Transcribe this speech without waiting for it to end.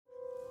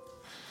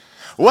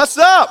What's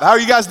up? How are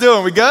you guys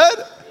doing? We good?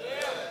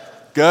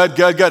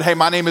 Good. Hey,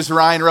 my name is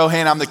Ryan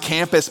Rohan. I'm the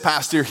campus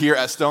pastor here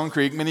at Stone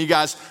Creek. Many of you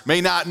guys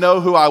may not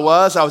know who I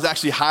was. I was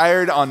actually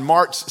hired on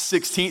March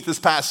 16th this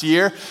past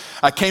year.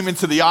 I came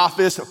into the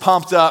office,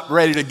 pumped up,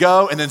 ready to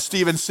go, and then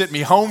Steven sent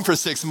me home for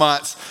 6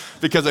 months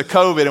because of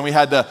COVID, and we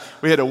had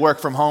to work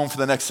from home for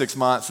the next 6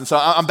 months. And so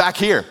I'm back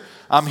here.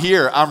 I'm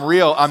here. I'm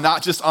real. I'm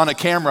not just on a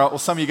camera. Well,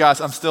 some of you guys,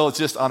 I'm still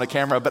just on a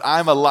camera, but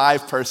I'm a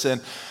live person.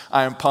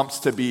 I am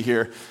pumped to be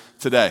here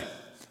today.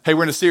 Hey,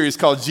 we're in a series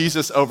called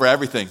Jesus Over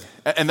Everything.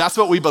 And that's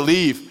what we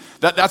believe.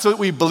 That's what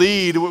we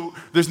believe.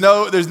 There's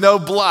no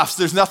bluffs.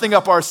 There's nothing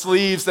up our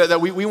sleeves that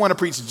we want to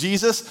preach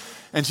Jesus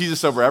and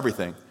Jesus over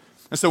everything.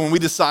 And so when we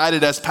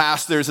decided as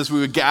pastors, as we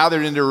would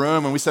gather into a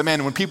room and we said,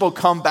 man, when people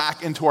come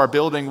back into our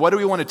building, what do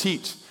we want to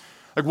teach?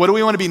 Like, what do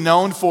we want to be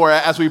known for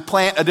as we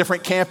plant a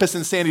different campus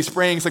in Sandy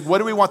Springs? Like, what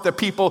do we want the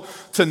people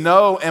to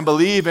know and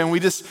believe? And we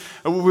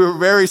were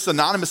very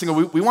synonymous.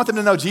 We want them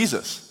to know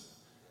Jesus.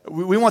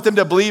 We want them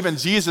to believe in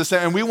Jesus,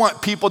 and we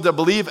want people to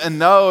believe and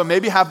know and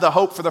maybe have the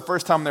hope for the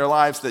first time in their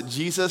lives that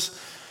Jesus,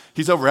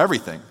 he's over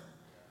everything.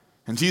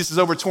 And Jesus is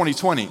over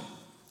 2020.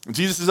 And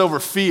Jesus is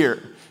over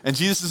fear. And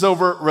Jesus is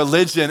over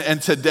religion.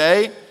 And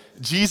today,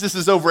 Jesus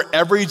is over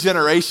every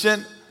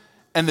generation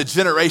and the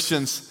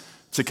generations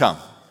to come.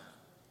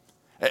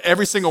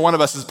 Every single one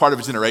of us is part of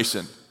a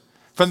generation.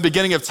 From the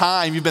beginning of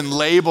time, you've been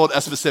labeled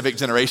a specific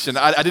generation.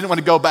 I didn't want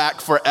to go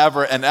back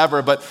forever and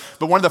ever, but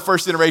one of the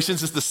first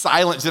generations is the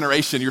silent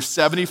generation. You're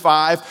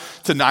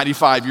 75 to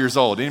 95 years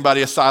old.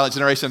 Anybody a silent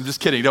generation? I'm just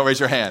kidding. Don't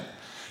raise your hand.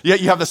 You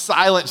have the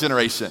silent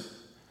generation.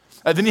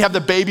 Then you have the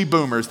baby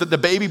boomers. The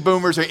baby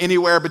boomers are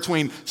anywhere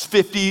between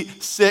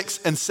 56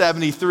 and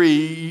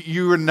 73.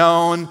 You were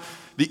known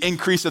the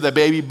increase of the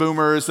baby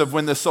boomers of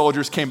when the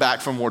soldiers came back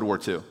from World War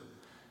II.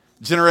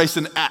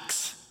 Generation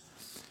X.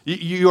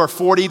 You are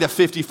 40 to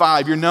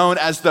 55. You're known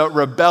as the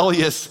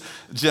rebellious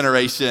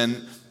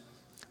generation.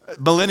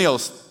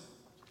 Millennials,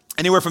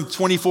 anywhere from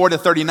 24 to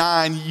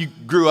 39, you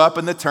grew up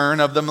in the turn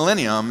of the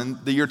millennium in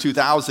the year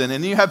 2000.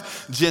 And you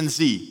have Gen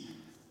Z.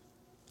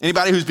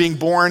 Anybody who's being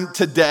born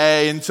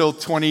today until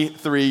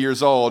 23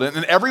 years old.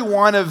 And every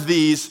one of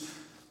these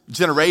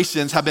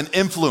generations have been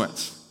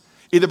influenced,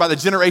 either by the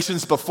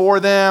generations before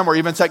them or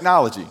even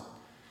technology.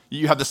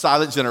 You have the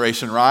silent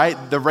generation, right?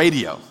 The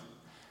radio.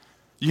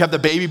 You have the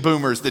baby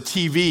boomers, the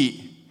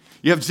TV.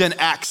 You have Gen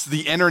X,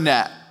 the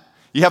internet.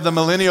 You have the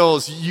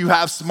millennials, you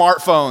have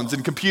smartphones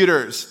and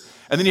computers.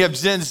 And then you have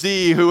Gen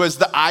Z, who is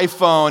the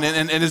iPhone,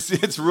 and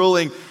it's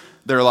ruling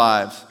their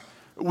lives.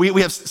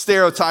 We have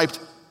stereotyped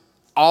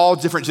all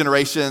different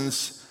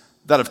generations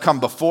that have come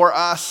before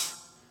us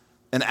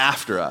and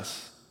after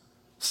us.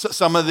 So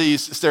some of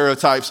these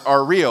stereotypes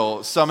are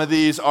real. Some of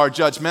these are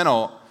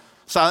judgmental.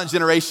 Silent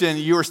generation,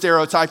 you are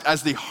stereotyped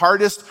as the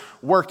hardest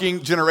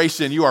working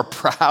generation. You are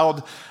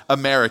proud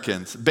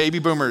Americans. Baby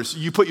boomers,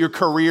 you put your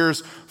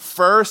careers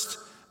first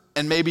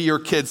and maybe your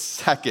kids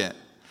second.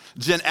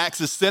 Gen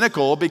X is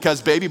cynical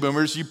because baby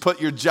boomers, you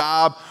put your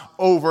job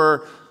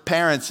over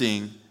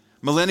parenting.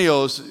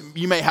 Millennials,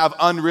 you may have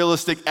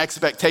unrealistic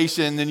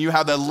expectations and you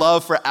have the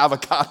love for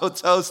avocado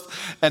toast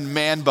and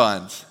man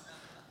buns.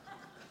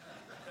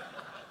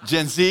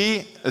 Gen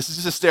Z, this is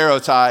just a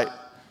stereotype.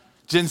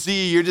 Gen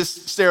Z, you're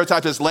just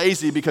stereotyped as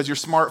lazy because your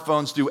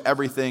smartphones do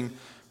everything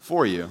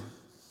for you.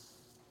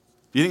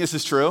 Do you think this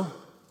is true?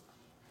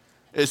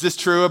 Is this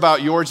true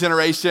about your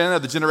generation or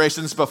the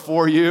generations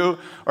before you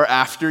or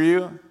after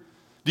you?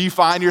 Do you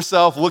find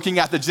yourself looking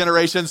at the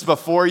generations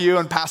before you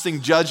and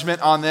passing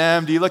judgment on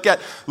them? Do you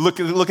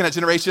looking at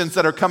generations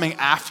that are coming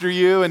after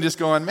you and just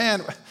going,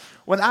 man,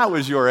 when I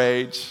was your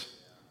age?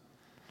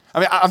 I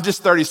mean, I'm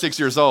just 36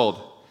 years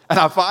old. And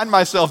I find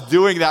myself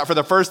doing that for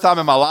the first time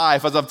in my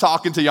life as I'm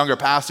talking to younger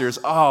pastors.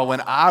 Oh, when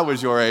I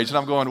was your age. And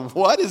I'm going,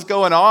 what is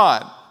going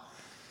on?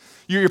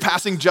 You're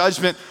passing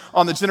judgment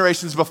on the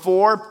generations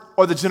before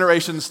or the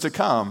generations to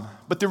come.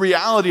 But the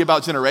reality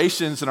about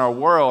generations in our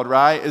world,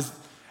 right, is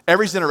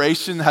every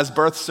generation has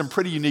birthed some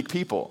pretty unique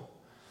people.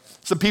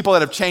 Some people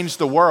that have changed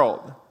the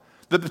world.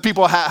 The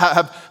people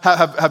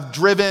have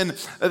driven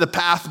the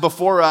path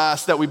before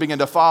us that we begin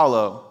to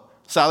follow.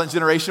 Silent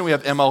generation, we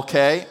have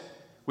MLK.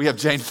 We have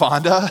Jane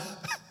Fonda.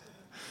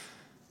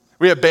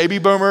 We have baby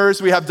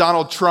boomers. We have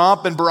Donald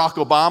Trump and Barack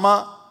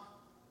Obama.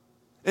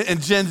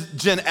 And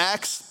Gen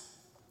X,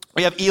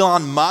 we have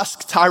Elon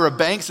Musk, Tyra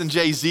Banks, and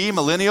Jay-Z.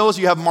 Millennials,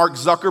 you have Mark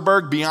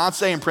Zuckerberg,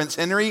 Beyonce, and Prince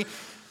Henry.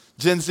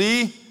 Gen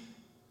Z,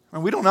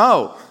 we don't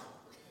know.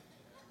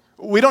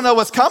 We don't know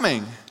what's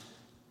coming.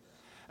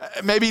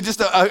 Maybe just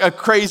a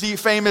crazy,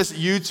 famous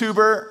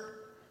YouTuber.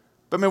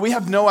 But man, we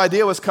have no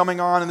idea what's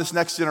coming on in this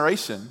next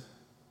generation.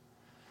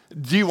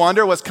 Do you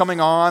wonder what's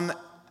coming on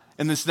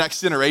in this next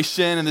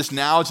generation, in this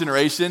now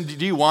generation?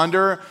 Do you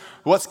wonder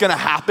what's going to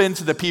happen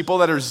to the people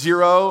that are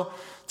 0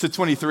 to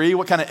 23?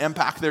 What kind of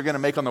impact they're going to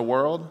make on the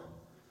world?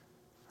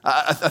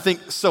 I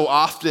think so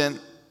often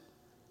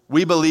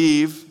we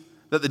believe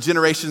that the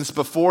generations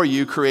before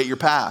you create your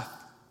path.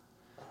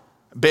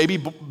 Baby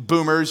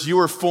boomers, you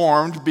were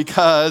formed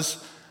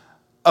because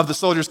of the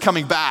soldiers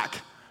coming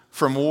back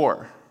from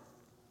war.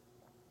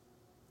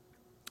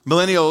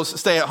 Millennials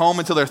stay at home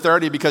until they're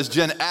 30 because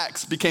Gen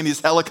X became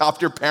these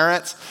helicopter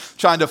parents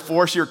trying to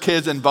force your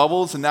kids in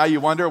bubbles, and now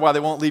you wonder why they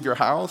won't leave your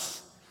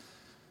house.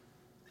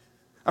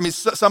 I mean,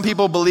 some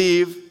people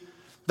believe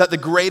that the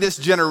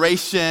greatest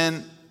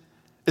generation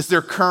is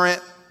their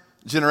current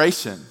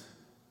generation.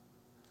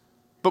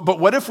 But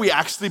what if we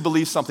actually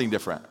believe something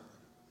different?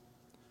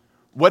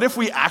 What if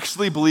we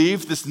actually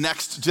believe this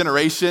next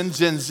generation,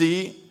 Gen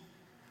Z,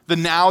 the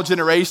now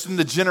generation,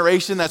 the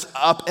generation that's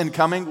up and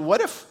coming,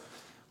 what if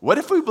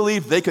we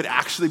believe they could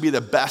actually be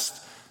the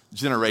best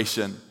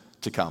generation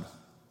to come?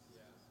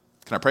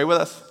 Can I pray with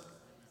us?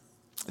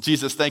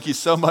 Jesus, thank you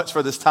so much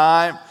for this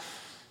time.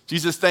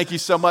 Jesus, thank you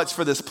so much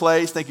for this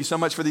place. Thank you so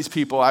much for these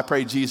people. I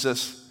pray,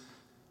 Jesus,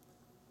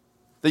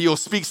 that you'll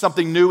speak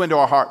something new into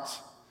our hearts.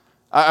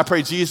 I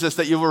pray, Jesus,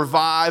 that you'll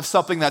revive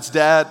something that's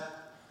dead.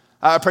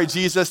 I pray,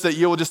 Jesus, that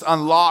you will just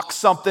unlock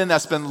something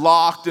that's been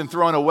locked and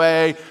thrown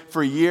away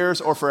for years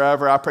or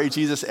forever. I pray,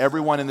 Jesus,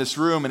 everyone in this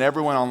room and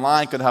everyone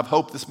online could have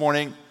hope this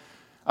morning.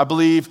 I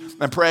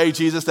believe and pray,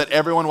 Jesus, that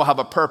everyone will have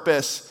a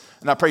purpose.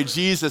 And I pray,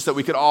 Jesus, that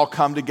we could all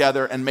come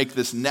together and make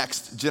this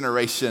next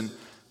generation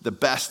the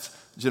best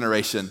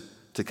generation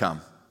to come.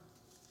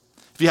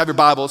 If you have your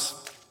Bibles,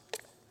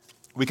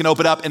 we can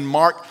open up in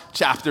Mark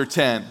chapter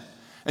 10.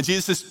 And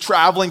Jesus is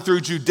traveling through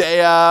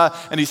Judea,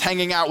 and he's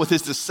hanging out with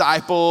his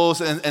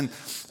disciples, and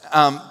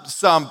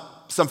some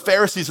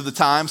Pharisees of the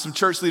time, some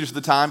church leaders of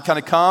the time kind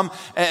of come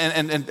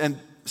and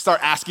start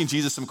asking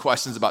Jesus some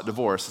questions about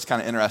divorce. It's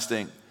kind of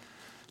interesting.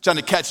 Trying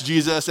to catch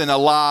Jesus in a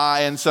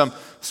lie, and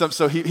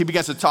so he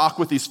begins to talk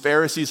with these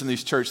Pharisees and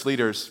these church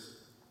leaders.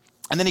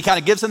 And then he kind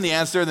of gives them the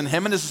answer, and then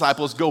him and his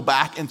disciples go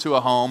back into a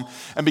home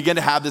and begin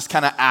to have this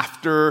kind of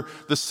after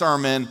the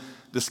sermon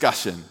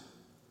discussion.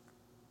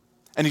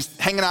 And he's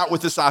hanging out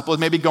with disciples,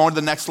 maybe going to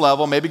the next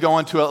level, maybe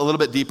going to a little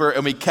bit deeper,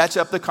 and we catch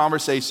up the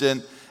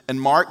conversation in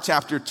Mark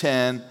chapter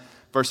 10,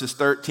 verses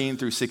 13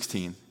 through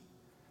 16.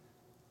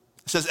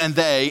 It says, and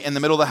they, in the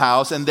middle of the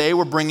house, and they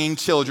were bringing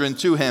children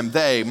to him.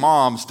 They,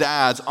 moms,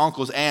 dads,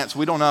 uncles, aunts,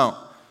 we don't know.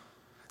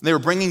 And they were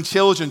bringing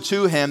children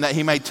to him that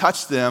he might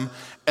touch them,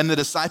 and the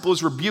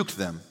disciples rebuked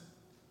them.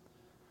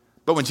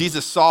 But when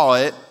Jesus saw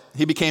it,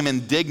 he became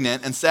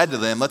indignant and said to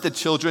them, let the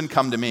children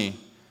come to me.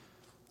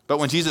 But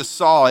when Jesus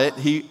saw it,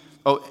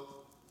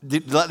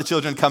 let the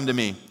children come to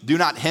me. Do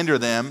not hinder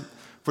them,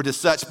 for to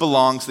such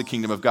belongs the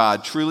kingdom of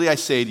God. Truly I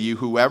say to you,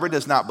 whoever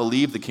does not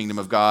believe the kingdom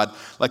of God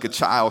like a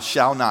child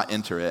shall not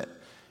enter it.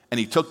 And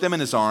he took them in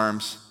his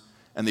arms,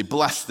 and they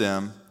blessed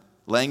them,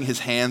 laying his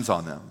hands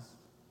on them.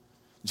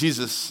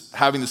 Jesus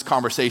having this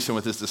conversation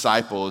with his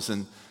disciples,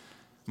 and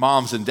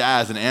moms and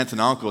dads and aunts and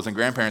uncles and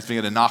grandparents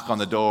began to knock on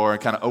the door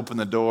and kind of open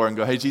the door and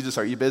go, hey, Jesus,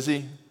 are you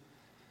busy?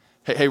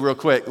 Hey, real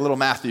quick, little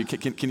Matthew,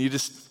 can you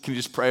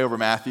just pray over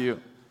Matthew?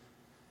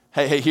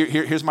 Hey,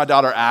 here's my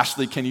daughter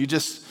Ashley. Can you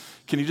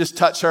just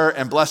touch her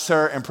and bless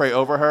her and pray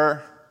over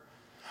her?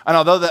 And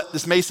although that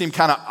this may seem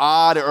kind of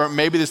odd, or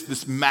maybe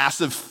this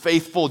massive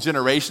faithful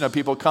generation of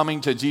people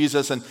coming to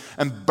Jesus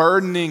and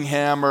burdening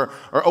him or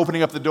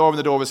opening up the door when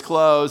the door was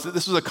closed,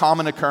 this was a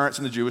common occurrence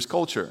in the Jewish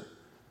culture.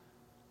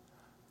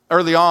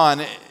 Early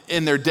on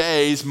in their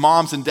days,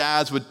 moms and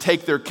dads would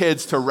take their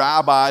kids to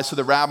rabbis, so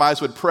the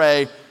rabbis would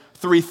pray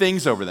 3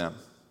 things over them.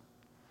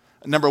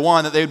 Number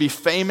 1, that they would be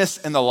famous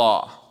in the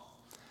law,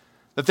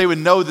 that they would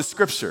know the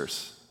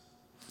scriptures.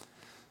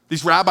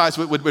 These rabbis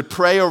would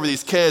pray over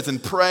these kids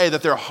and pray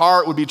that their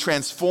heart would be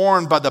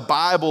transformed by the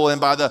Bible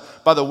and by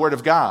the Word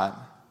of God.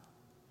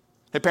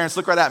 Hey, parents,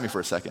 look right at me for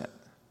a second.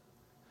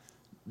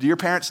 Do your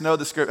parents know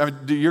the script? I mean,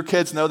 do your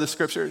kids know the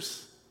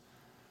scriptures?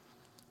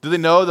 Do they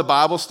know the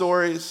Bible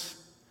stories?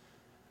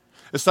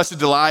 It's such a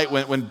delight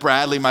when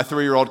Bradley, my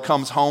 3-year-old,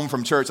 comes home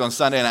from church on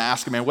Sunday and I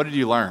ask him, man, what did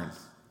you learn?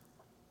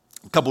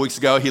 A couple weeks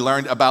ago, he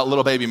learned about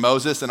little baby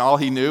Moses, and all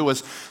he knew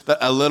was that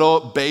a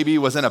little baby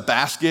was in a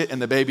basket and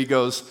the baby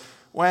goes,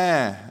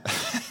 wah.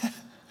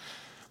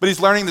 But he's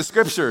learning the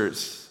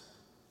scriptures.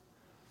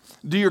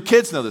 Do your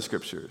kids know the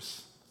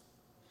scriptures?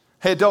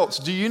 Hey, adults,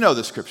 do you know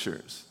the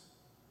scriptures?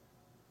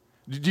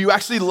 Do you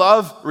actually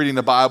love reading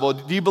the Bible?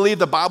 Do you believe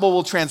the Bible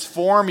will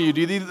transform you?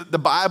 Do you believe the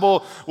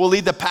Bible will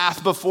lead the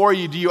path before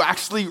you? Do you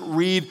actually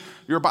read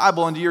your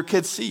Bible, and do your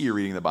kids see you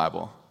reading the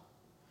Bible?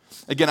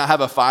 Again, I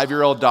have a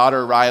 5-year-old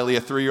daughter, Riley,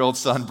 a 3-year-old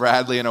son,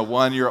 Bradley, and a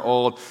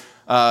 1-year-old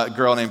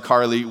girl named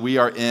Carly. We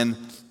are in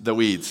the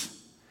weeds.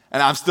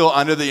 And I'm still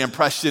under the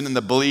impression and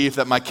the belief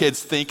that my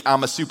kids think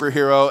I'm a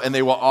superhero, and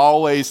they will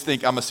always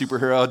think I'm a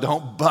superhero.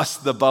 Don't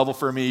bust the bubble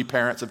for me,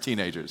 parents of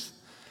teenagers.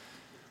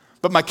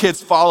 But my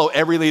kids follow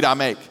every lead I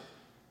make.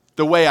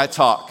 The way I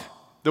talk,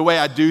 the way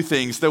I do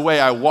things, the way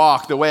I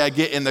walk, the way I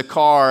get in the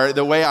car,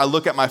 the way I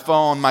look at my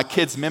phone. My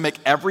kids mimic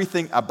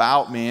everything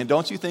about me. And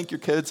don't you think your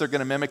kids are going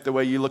to mimic the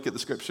way you look at the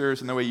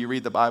scriptures and the way you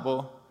read the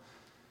Bible?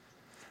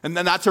 And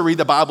then not to read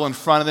the Bible in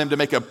front of them to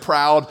make a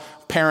proud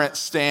parent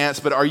stance,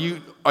 but are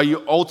you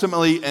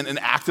ultimately and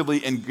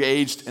actively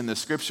engaged in the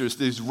scriptures?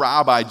 These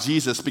rabbi,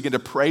 Jesus, began to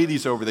pray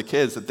these over the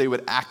kids that they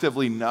would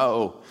actively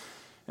know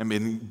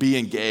and be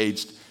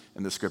engaged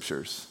in the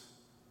scriptures.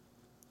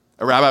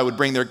 A rabbi would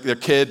bring their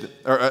kid,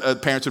 or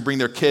parents would bring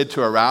their kid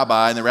to a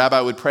rabbi, and the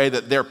rabbi would pray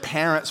that their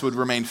parents would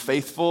remain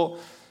faithful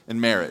in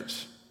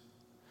marriage.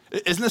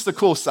 Isn't this a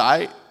cool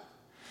sight?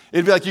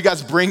 It'd be like you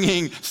guys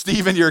bringing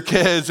Stephen your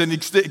kids, and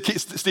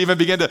Stephen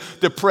begin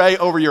to pray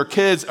over your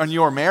kids and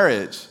your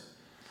marriage.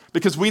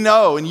 Because we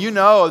know, and you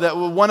know, that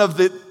one of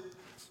the,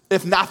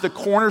 if not the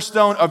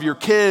cornerstone of your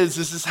kids,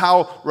 this is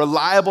how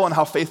reliable and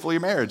how faithful your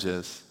marriage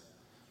is.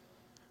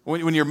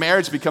 When your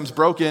marriage becomes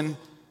broken,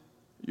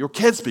 your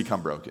kids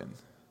become broken.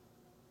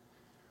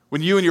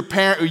 When you and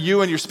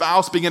your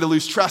spouse begin to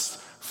lose trust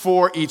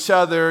for each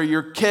other,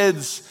 your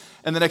kids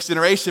and the next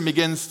generation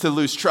begins to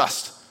lose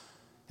trust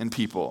in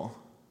people.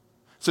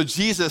 So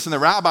Jesus and the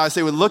rabbis,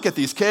 they would look at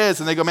these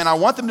kids and they go, man, I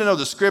want them to know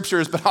the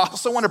scriptures, but I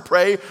also want to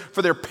pray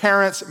for their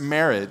parents'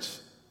 marriage.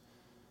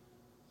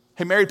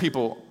 Hey, married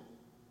people,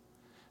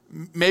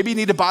 maybe you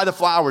need to buy the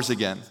flowers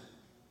again.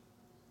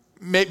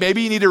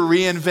 Maybe you need to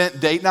reinvent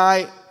date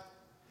night.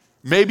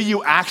 Maybe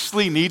you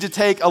actually need to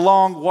take a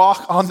long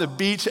walk on the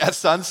beach at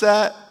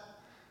sunset.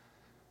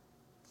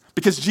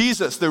 Because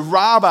Jesus, the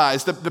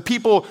rabbis, the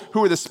people who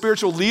were the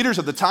spiritual leaders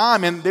of the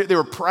time, and they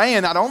were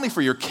praying not only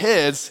for your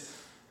kids,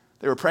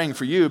 they were praying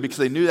for you because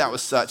they knew that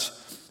was such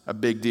a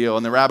big deal.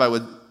 And the rabbi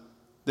would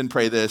then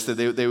pray this, that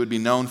they would be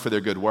known for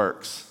their good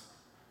works.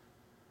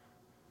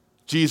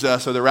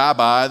 Jesus, or the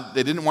rabbi,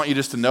 they didn't want you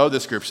just to know the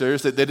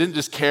scriptures. They didn't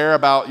just care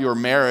about your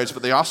marriage,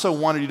 but they also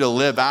wanted you to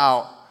live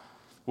out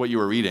what you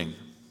were reading.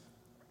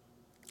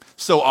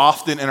 So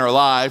often in our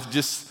life,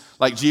 just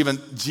like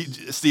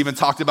Stephen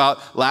talked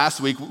about last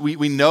week,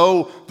 we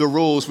know the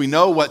rules, we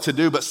know what to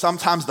do, but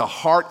sometimes the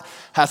heart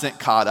hasn't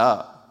caught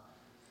up.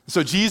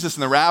 So Jesus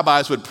and the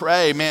rabbis would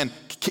pray, man,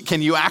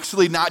 can you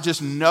actually not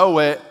just know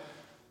it,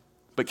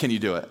 but can you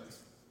do it?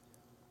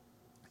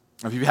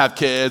 If you have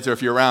kids or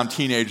if you're around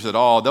teenagers at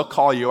all, they'll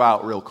call you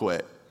out real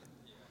quick.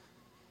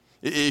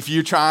 If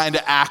you're trying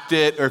to act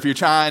it, or if you're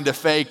trying to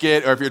fake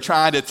it, or if you're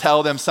trying to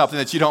tell them something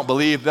that you don't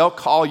believe, they'll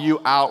call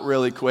you out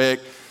really quick.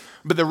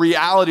 But the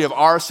reality of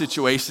our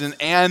situation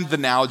and the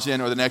now gen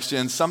or the next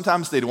gen,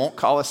 sometimes they won't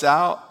call us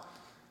out,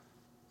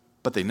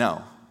 but they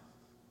know.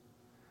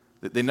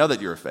 They know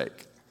that you're a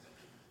fake.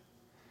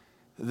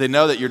 They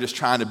know that you're just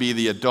trying to be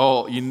the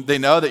adult. They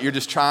know that you're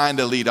just trying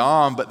to lead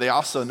on, but they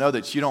also know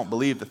that you don't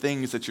believe the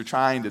things that you're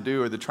trying to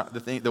do or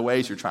the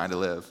ways you're trying to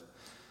live.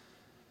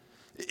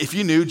 If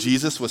you knew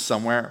Jesus was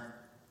somewhere,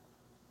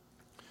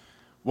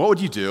 what would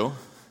you do?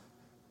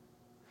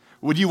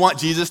 Would you want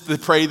Jesus to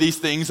pray these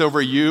things over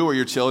you or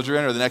your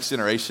children or the next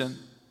generation?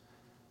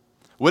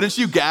 Wouldn't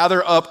you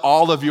gather up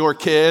all of your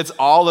kids,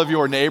 all of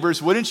your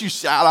neighbors? Wouldn't you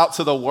shout out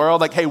to the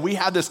world like, hey, we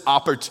have this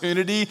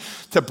opportunity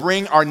to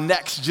bring our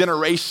next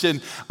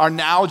generation, our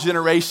now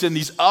generation,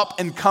 these up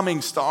and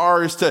coming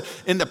stars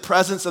in the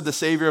presence of the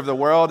Savior of the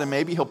world, and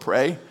maybe he'll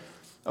pray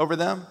over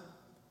them?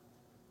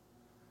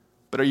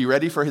 But are you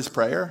ready for his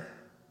prayer?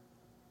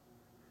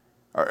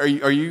 Are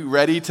you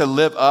ready to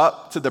live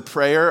up to the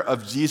prayer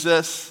of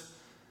Jesus?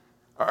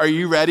 Are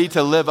you ready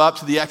to live up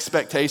to the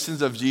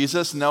expectations of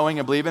Jesus, knowing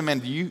and believing?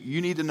 Man,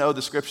 you need to know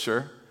the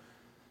scripture.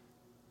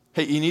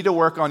 Hey, you need to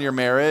work on your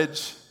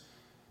marriage,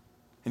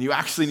 and you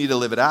actually need to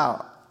live it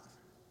out.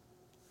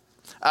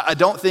 I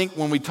don't think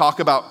when we talk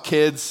about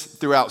kids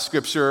throughout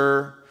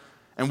scripture,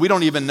 and we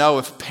don't even know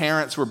if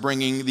parents were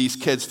bringing these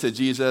kids to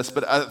Jesus,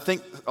 but I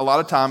think a lot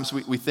of times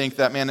we think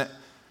that, man,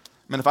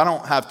 if I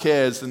don't have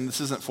kids, then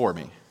this isn't for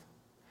me.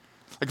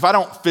 Like if I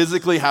don't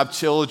physically have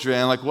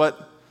children, like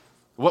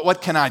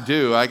what can I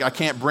do? I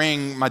can't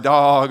bring my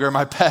dog or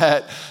my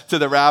pet to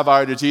the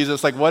rabbi or to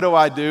Jesus. Like, what do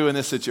I do in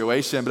this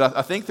situation? But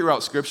I think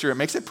throughout Scripture, it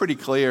makes it pretty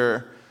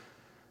clear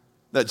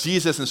that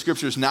Jesus in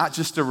Scripture is not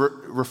just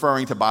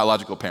referring to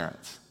biological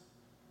parents.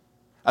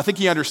 I think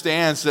he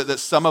understands that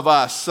some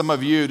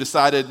of you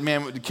decided,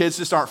 man, the kids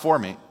just aren't for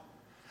me.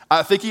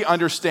 I think he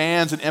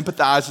understands and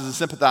empathizes and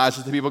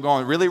sympathizes to people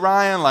going, really,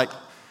 Ryan? Like,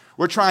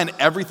 we're trying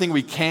everything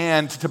we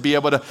can to be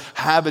able to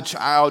have a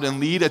child and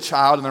lead a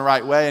child in the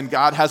right way, and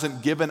God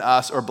hasn't given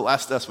us or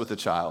blessed us with a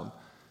child.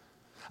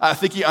 I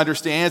think he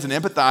understands and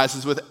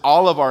empathizes with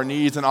all of our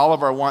needs and all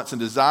of our wants and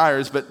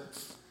desires, but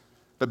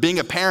being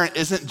a parent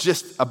isn't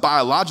just a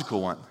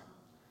biological one.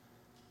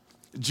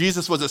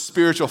 Jesus was a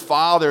spiritual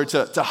father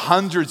to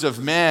hundreds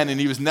of men, and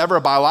he was never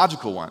a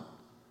biological one.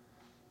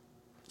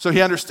 So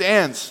he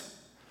understands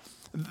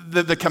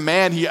the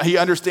command. He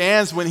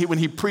understands when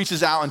he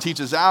preaches out and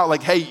teaches out,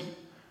 like, hey,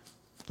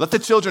 let the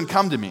children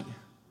come to me.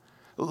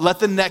 Let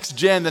the next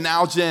gen, the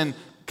now gen,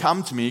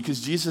 come to me,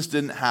 because Jesus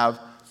didn't have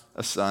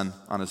a son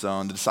on his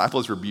own. The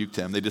disciples rebuked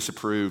him. They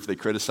disapproved. They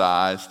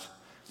criticized.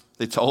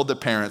 They told the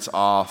parents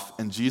off,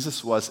 and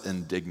Jesus was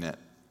indignant.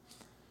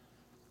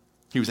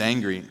 He was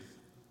angry.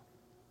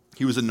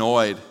 He was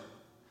annoyed.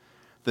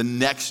 The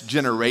next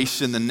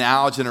generation, the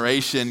now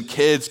generation,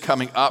 kids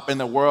coming up in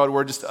the world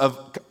were just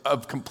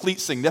of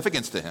complete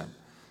significance to him.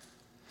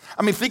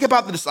 I mean, think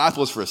about the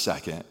disciples for a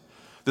second.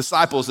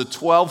 Disciples, the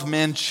 12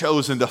 men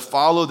chosen to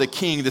follow the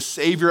King, the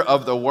Savior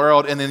of the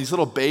world, and then these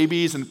little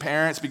babies and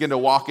parents begin to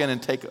walk in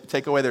and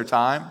take away their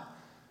time.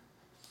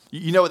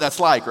 You know what that's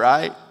like,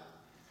 right?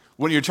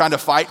 When you're trying to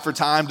fight for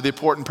time to the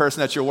important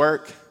person at your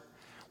work?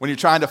 When you're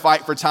trying to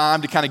fight for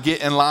time to kind of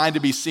get in line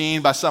to be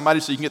seen by somebody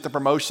so you can get the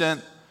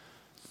promotion?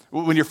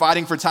 When you're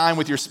fighting for time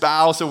with your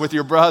spouse or with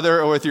your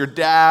brother or with your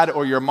dad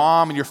or your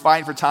mom and you're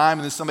fighting for time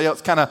and then somebody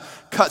else kind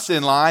of cuts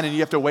in line and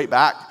you have to wait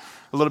back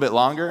a little bit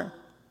longer?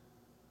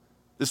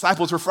 The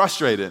disciples were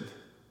frustrated.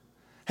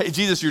 Hey,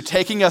 Jesus, you're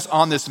taking us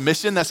on this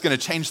mission that's going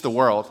to change the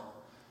world.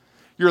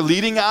 You're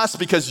leading us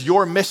because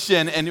your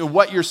mission and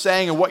what you're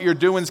saying and what you're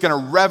doing is going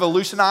to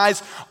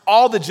revolutionize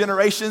all the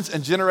generations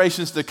and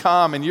generations to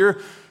come. And you're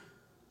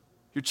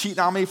cheating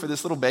on me for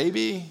this little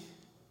baby,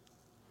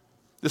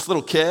 this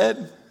little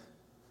kid.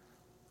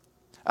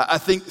 I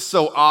think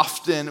so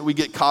often we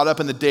get caught up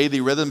in the daily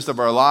rhythms of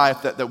our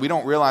life that we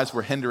don't realize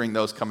we're hindering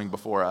those coming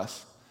before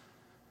us,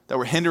 that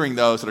we're hindering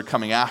those that are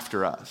coming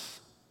after us.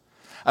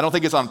 I don't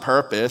think it's on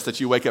purpose that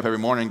you wake up every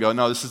morning and go,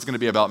 no, this is going to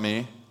be about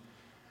me.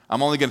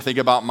 I'm only going to think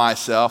about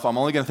myself. I'm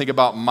only going to think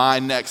about my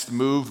next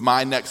move,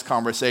 my next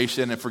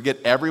conversation, and forget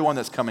everyone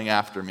that's coming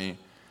after me.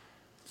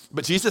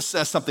 But Jesus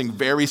says something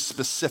very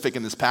specific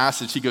in this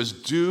passage. He goes,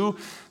 do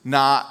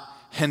not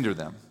hinder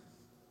them.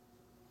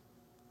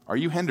 Are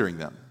you hindering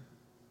them?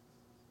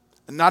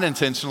 Not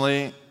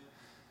intentionally,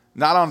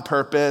 not on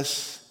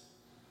purpose,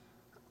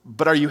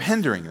 but are you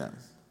hindering them?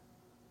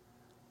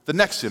 The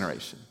next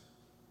generation,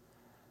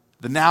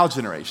 the now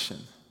generation,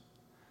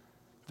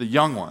 the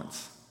young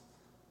ones.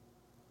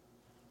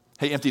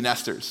 Hey, empty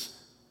nesters,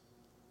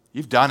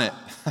 you've done it.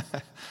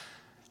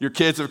 Your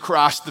kids have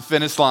crossed the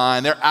finish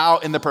line. They're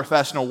out in the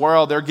professional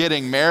world. They're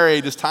getting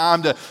married. It's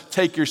time to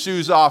take your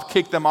shoes off,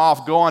 kick them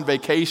off, go on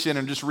vacation,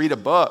 and just read a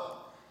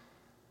book.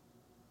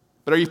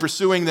 But are you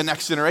pursuing the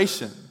next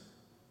generation?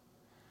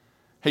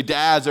 Hey,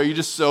 dads, are you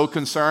just so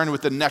concerned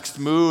with the next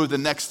move, the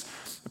next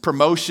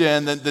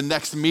promotion, the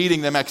next meeting,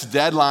 the next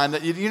deadline,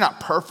 that you're not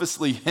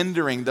purposely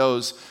hindering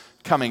those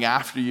coming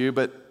after you,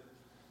 but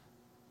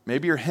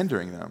maybe you're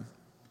hindering them?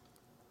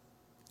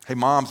 Hey,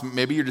 moms,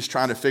 maybe you're just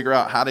trying to figure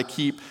out how to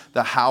keep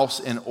the house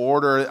in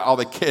order, all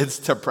the kids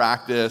to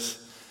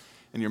practice,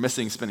 and you're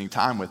missing spending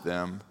time with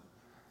them.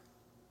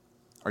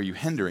 Are you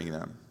hindering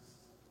them?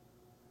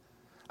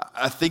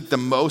 I think the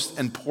most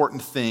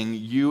important thing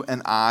you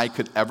and I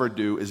could ever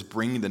do is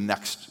bring the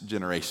next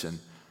generation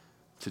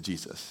to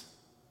Jesus.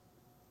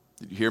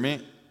 Did you hear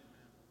me?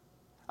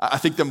 I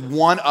think that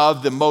one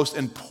of the most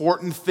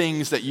important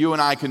things that you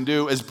and I can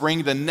do is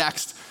bring the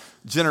next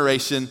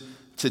generation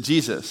to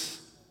Jesus.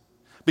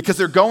 Because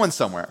they're going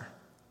somewhere.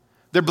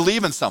 They're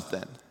believing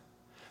something.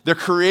 They're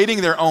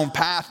creating their own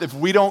path if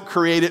we don't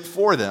create it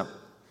for them.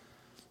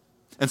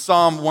 In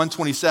Psalm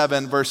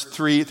 127, verse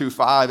 3 through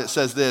 5, it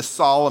says this: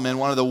 Solomon,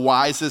 one of the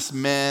wisest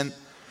men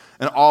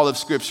in all of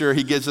Scripture,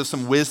 he gives us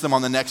some wisdom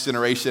on the next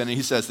generation, and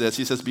he says this.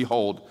 He says,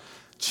 behold,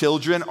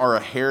 children are a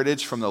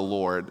heritage from the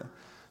Lord,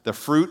 the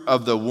fruit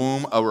of the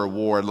womb a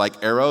reward.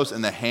 Like arrows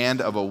in the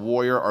hand of a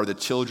warrior are the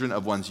children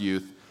of one's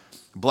youth.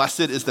 Blessed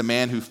is the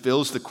man who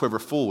fills the quiver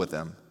full with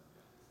them.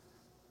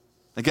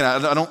 Again,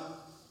 I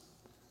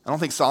don't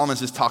think Solomon's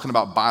just talking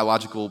about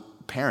biological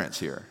parents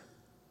here.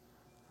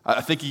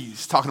 I think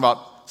he's talking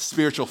about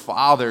spiritual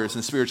fathers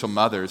and spiritual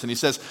mothers. And he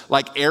says,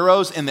 like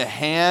arrows in the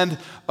hand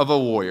of a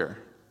warrior.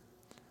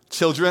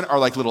 Children are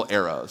like little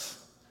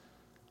arrows.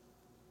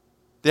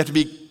 They have to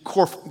be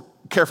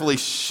carefully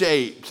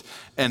shaped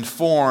and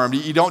formed.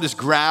 You don't just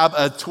grab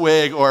a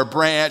twig or a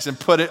branch and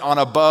put it on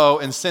a bow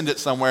and send it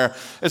somewhere.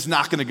 It's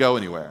not going to go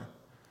anywhere.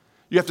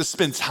 You have to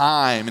spend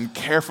time and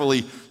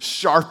carefully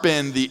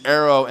sharpen the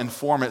arrow and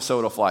form it so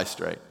it'll fly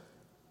straight.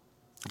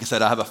 Like I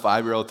said, I have a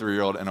 5-year-old,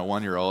 3-year-old, and a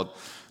 1-year-old.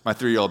 My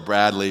 3-year-old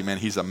Bradley, man,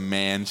 he's a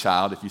man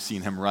child. If you've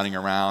seen him running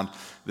around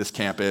this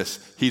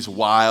campus, he's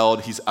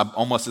wild. He's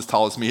almost as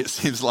tall as me, it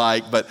seems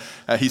like, but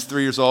he's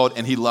 3 years old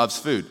and he loves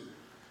food.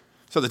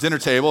 So at the dinner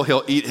table,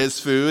 he'll eat his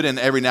food, and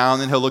every now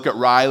and then he'll look at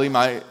Riley,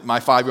 my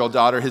 5-year-old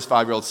daughter, his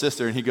 5-year-old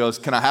sister, and he goes,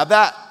 "Can I have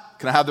that?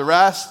 Can I have the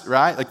rest?"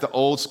 Right? Like the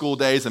old school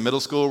days in middle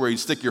school where you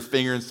stick your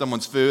finger in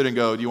someone's food and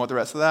go, "Do you want the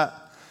rest of that?"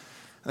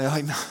 And they're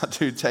like, "No,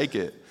 dude, take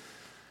it."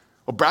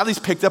 Well, Bradley's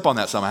picked up on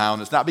that somehow,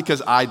 and it's not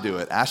because I do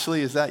it.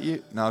 Ashley, is that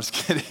you? No, I'm just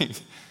kidding.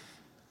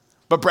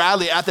 But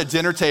Bradley, at the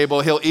dinner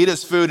table, he'll eat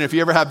his food, and if you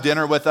ever have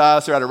dinner with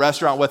us or at a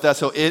restaurant with us,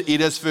 he'll eat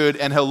his food,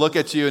 and he'll look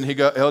at you, and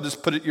he'll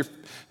just put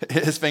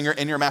his finger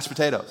in your mashed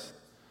potatoes.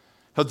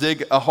 He'll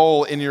dig a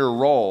hole in your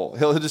roll.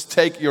 He'll just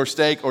take your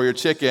steak or your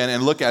chicken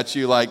and look at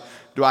you like,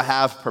 "Do I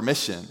have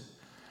permission?"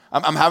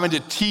 I'm having to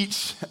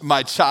teach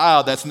my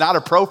child that's not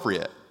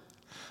appropriate.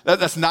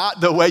 That's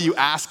not the way you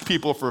ask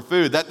people for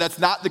food. That's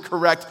not the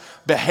correct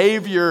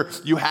behavior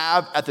you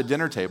have at the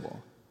dinner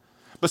table.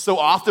 But so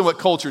often what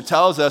culture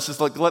tells us is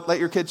like, let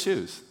your kid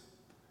choose.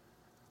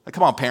 Like,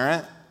 come on,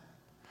 parent.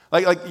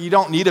 Like you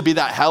don't need to be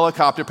that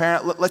helicopter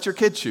parent. Let your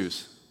kid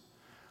choose.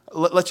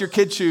 Let your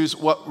kid choose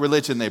what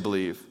religion they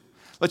believe.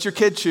 Let your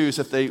kid choose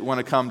if they want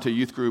to come to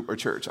youth group or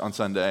church on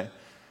Sunday.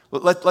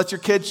 Let your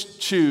kids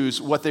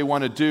choose what they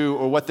want to do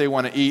or what they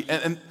want to eat.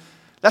 And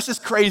that's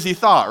just crazy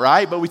thought,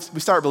 right? But we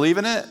start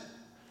believing it.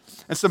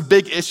 And some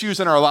big issues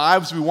in our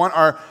lives, we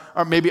want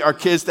maybe our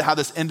kids to have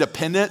this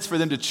independence for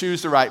them to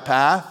choose the right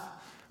path.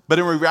 But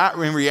in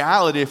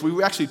reality, if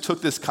we actually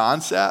took this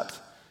concept,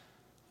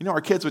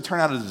 our kids would turn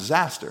out a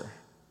disaster.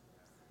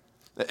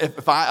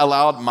 If I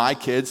allowed my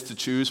kids to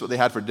choose what they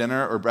had for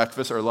dinner or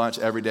breakfast or lunch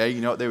every day, you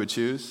know what they would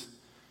choose?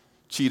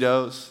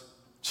 Cheetos,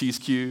 cheese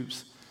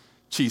cubes,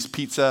 cheese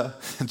pizza,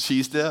 and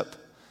cheese dip.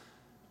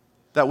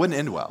 That wouldn't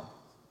end well.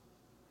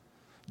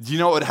 Do you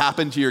know what would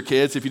happen to your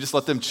kids if you just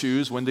let them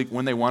choose when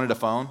they wanted a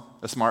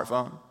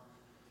smartphone?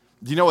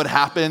 Do you know what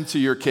happened to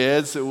your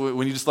kids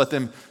when you just let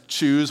them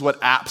choose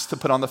what apps to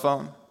put on the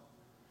phone?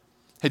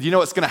 Hey, do you know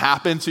what's going to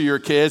happen to your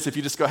kids if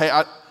you just go, hey,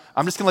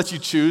 I'm just going to let you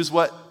choose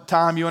what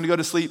time you want to go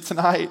to sleep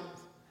tonight?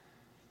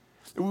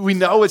 We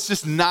know it's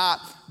just not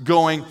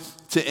going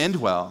to end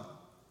well.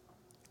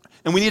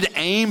 And we need to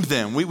aim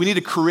them. We need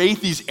to create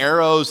these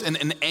arrows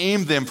and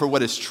aim them for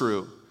what is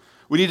true.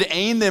 We need to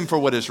aim them for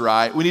what is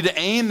right. We need to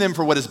aim them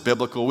for what is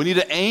biblical. We need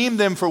to aim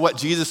them for what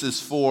Jesus is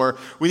for.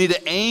 We need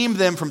to aim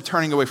them from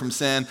turning away from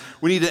sin.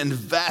 We need to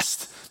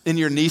invest in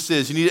your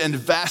nieces. You need to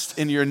invest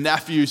in your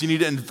nephews. You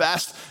need to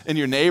invest in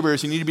your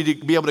neighbors. You need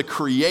to be able to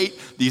create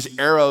these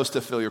arrows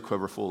to fill your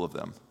quiver full of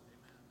them.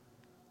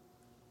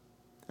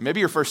 And maybe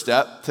your first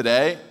step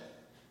today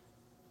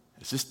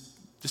is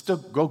just to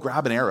go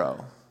grab an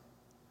arrow.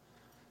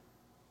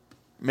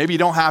 Maybe you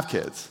don't have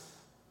kids.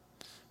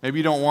 Maybe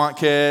you don't want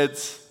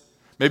kids.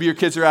 Maybe your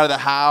kids are out of the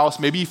house.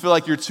 Maybe you feel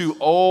like you're too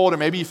old, or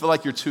maybe you feel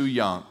like you're too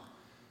young.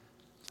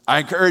 I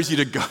encourage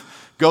you to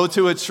go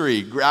to a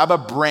tree, grab a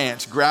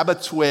branch, grab a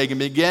twig, and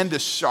begin to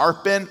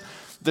sharpen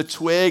the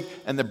twig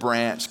and the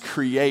branch.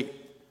 Create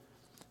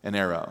an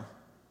arrow.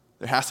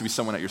 There has to be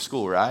someone at your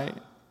school, right?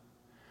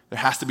 There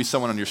has to be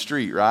someone on your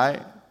street,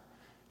 right?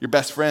 Your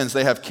best friends,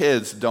 they have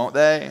kids, don't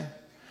they?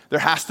 There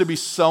has to be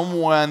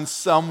someone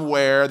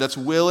somewhere that's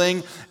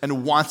willing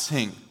and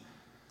wanting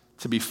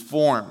to be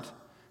formed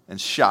and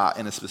shot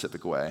in a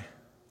specific way.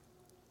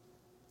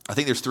 I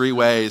think there's 3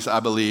 ways, I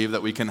believe,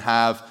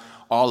 that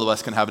all of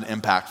us can have an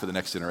impact for the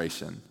next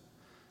generation.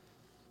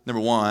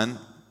 Number 1,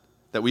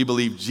 that we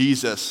believe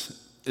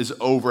Jesus is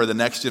over the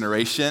next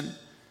generation,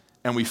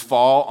 and we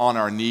fall on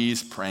our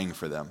knees praying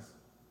for them.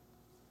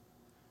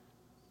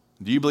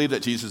 Do you believe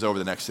that Jesus is over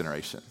the next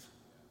generation?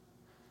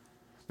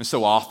 And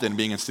so often,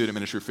 being in student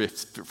ministry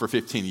for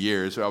 15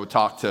 years, I would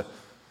talk to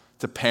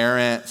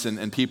parents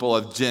and people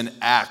of Gen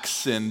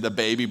X and the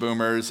baby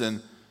boomers,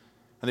 and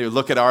they would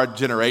look at our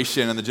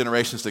generation and the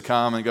generations to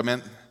come and go,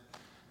 man,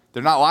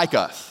 they're not like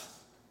us.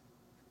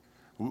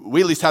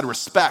 We at least had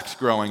respect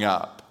growing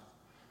up.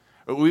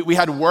 We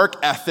had work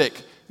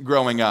ethic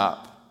growing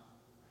up.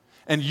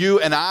 And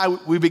you and I,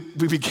 we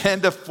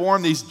began to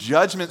form these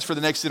judgments for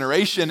the next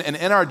generation, and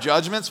in our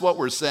judgments, what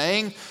we're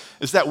saying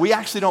is that we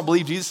actually don't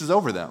believe Jesus is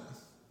over them.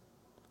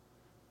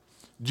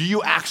 Do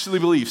you actually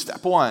believe,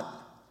 step 1,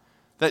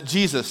 that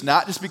Jesus,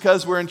 not just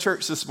because we're in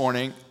church this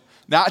morning,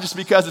 not just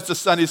because it's a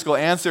Sunday school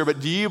answer, but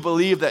do you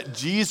believe that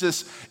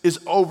Jesus is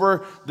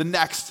over the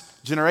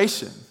next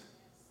generation?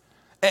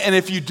 And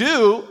if you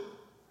do,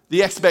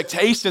 the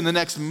expectation, the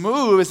next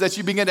move is that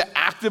you begin to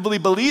actively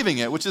believing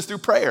it, which is through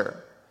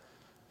prayer.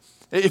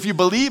 If you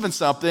believe in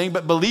something,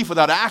 but belief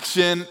without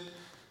action,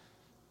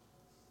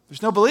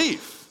 there's no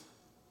belief.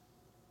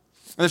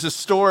 And there's a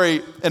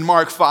story in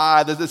Mark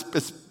 5 that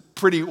it's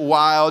pretty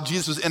wild.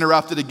 Jesus was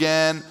interrupted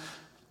again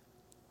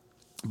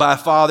by a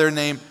father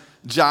named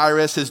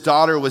Jairus. His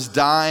daughter was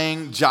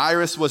dying.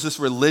 Jairus was this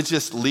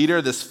religious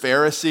leader, this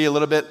Pharisee, a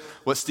little bit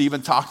what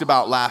Stephen talked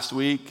about last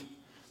week.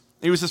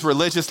 He was this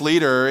religious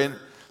leader, and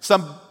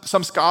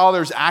some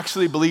scholars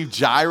actually believe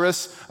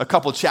Jairus, a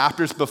couple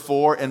chapters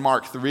before in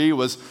Mark 3,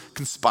 was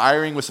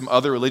conspiring with some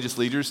other religious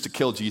leaders to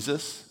kill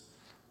Jesus.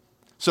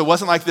 So it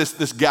wasn't like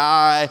this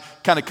guy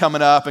kind of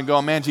coming up and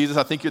going, man, Jesus,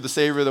 I think you're the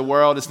Savior of the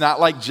world. It's not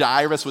like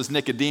Jairus was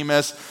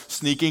Nicodemus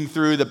sneaking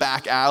through the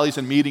back alleys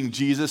and meeting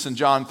Jesus in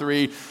John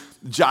 3.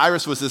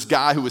 Jairus was this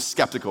guy who was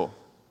skeptical.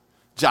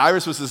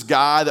 Jairus was this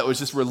guy that was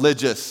just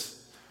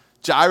religious.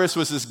 Jairus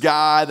was this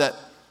guy that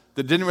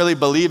didn't really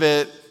believe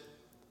it.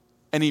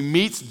 And he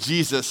meets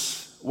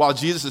Jesus while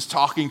Jesus is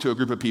talking to a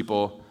group of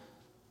people.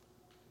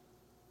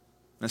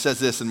 And it says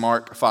this in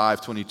Mark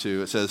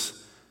 5:22. It says,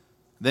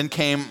 then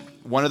came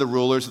one of the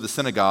rulers of the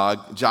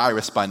synagogue,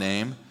 Jairus by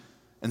name,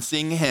 and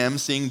seeing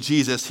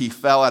Jesus, he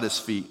fell at his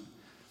feet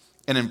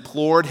and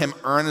implored him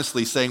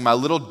earnestly, saying, my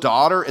little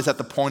daughter is at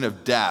the point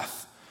of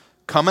death.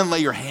 Come and lay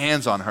your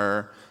hands on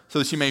her so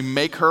that you may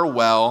make her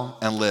well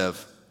and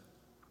live.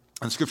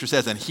 And Scripture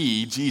says, and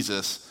he,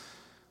 Jesus,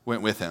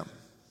 went with him.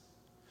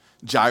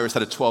 Jairus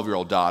had a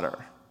 12-year-old daughter.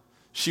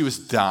 She was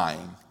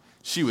dying.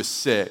 She was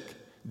sick.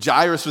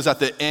 Jairus was at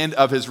the end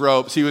of his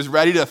ropes. He was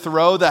ready to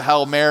throw the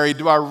Hail Mary.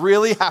 Do I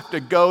really have to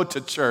go to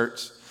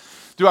church?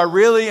 Am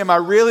I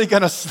really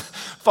going to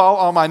fall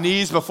on my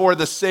knees before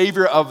the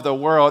Savior of the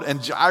world? And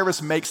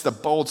Jairus makes the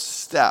bold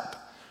step,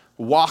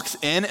 walks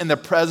in the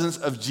presence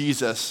of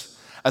Jesus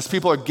as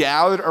people are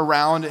gathered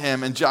around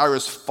him, and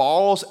Jairus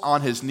falls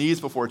on his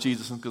knees before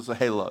Jesus and goes,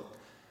 hey, look,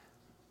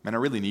 man, I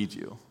really need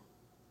you.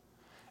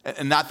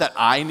 And not that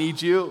I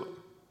need you,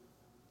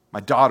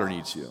 my daughter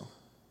needs you.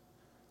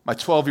 My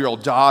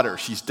 12-year-old daughter,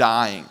 she's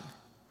dying.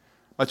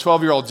 My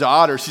 12-year-old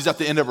daughter, she's at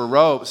the end of her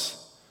ropes.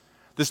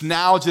 This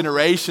now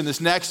generation, this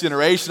next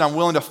generation, I'm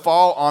willing to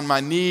fall on my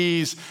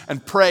knees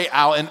and pray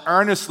out and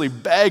earnestly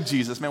beg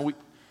Jesus, man, will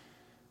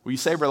you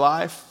save her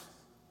life?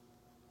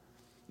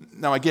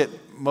 Now, I get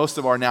most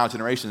of our now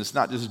generation, it's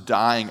not just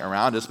dying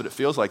around us, but it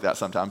feels like that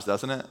sometimes,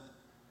 doesn't it?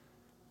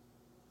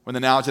 When the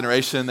now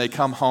generation, they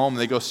come home,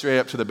 they go straight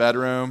up to the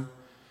bedroom.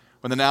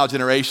 When the now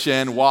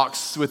generation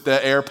walks with the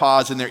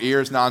AirPods in their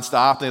ears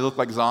nonstop, they look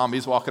like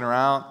zombies walking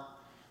around.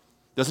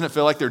 Doesn't it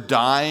feel like they're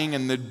dying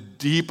in the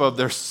deep of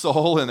their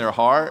soul and their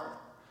heart?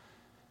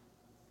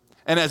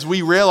 And as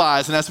we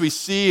realize and as we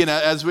see and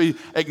as we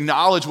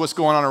acknowledge what's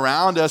going on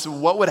around us,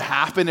 what would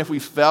happen if we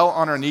fell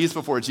on our knees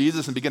before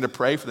Jesus and began to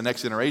pray for the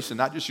next generation?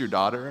 Not just your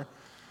daughter,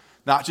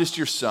 not just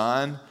your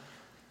son,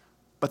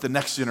 but the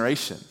next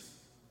generation.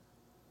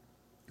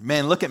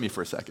 Man, look at me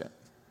for a second.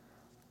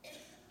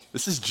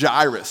 This is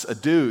Jairus, a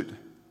dude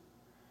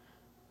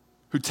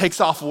who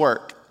takes off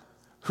work,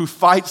 who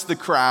fights the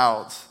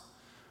crowds,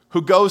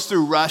 who goes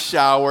through rush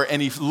hour,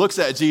 and he looks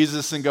at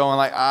Jesus and going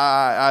like,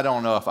 I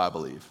don't know if I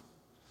believe.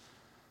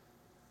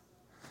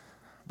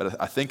 But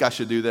I think I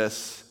should do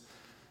this.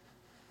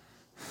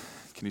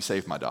 Can you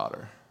save my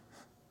daughter?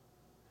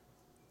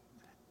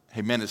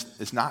 Hey, men,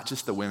 it's not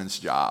just the women's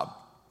job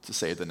to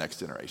save the next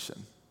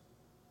generation.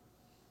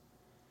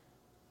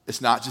 It's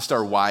not just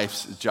our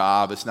wife's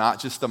job. It's not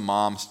just the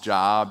mom's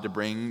job to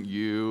bring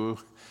you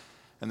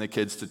and the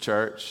kids to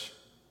church.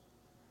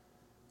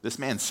 This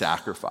man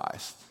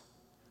sacrificed.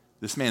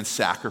 This man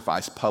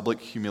sacrificed public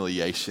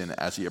humiliation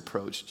as he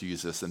approached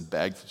Jesus and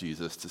begged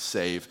Jesus to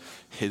save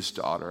his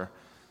daughter,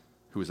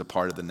 who was a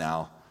part of the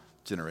now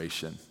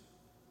generation.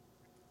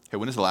 Hey,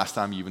 when is the last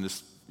time you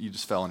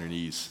just fell on your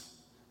knees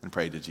and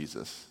prayed to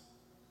Jesus?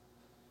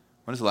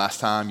 When is the last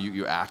time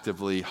you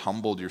actively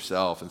humbled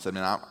yourself and said,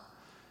 man,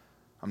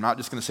 I'm not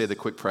just going to say the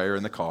quick prayer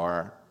in the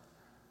car.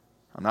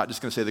 I'm not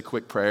just going to say the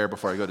quick prayer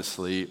before I go to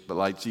sleep, but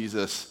like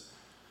Jesus,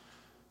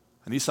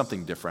 I need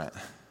something different.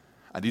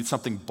 I need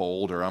something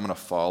bolder. I'm going to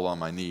fall on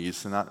my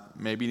knees. And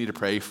maybe you need to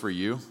pray for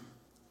you.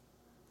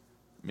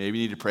 Maybe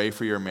you need to pray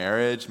for your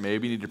marriage.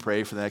 Maybe you need to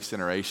pray for the next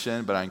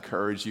generation. But I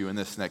encourage you in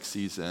this next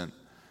season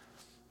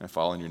and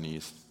fall on your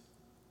knees.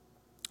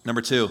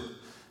 Number 2,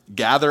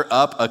 gather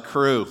up a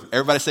crew.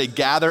 Everybody say,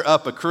 gather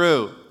up a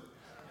crew.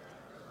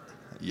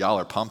 Y'all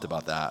are pumped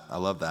about that. I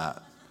love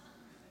that.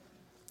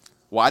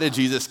 Why did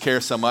Jesus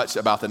care so much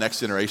about the next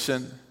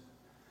generation?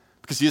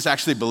 Because Jesus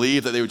actually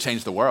believed that they would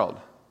change the world.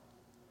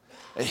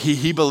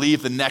 He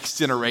believed the next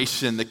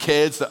generation, the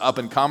kids, the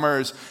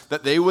up-and-comers,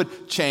 that they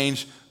would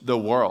change the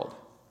world.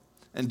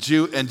 And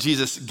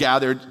Jesus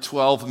gathered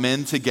 12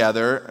 men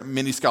together.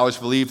 Many scholars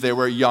believe they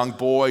were young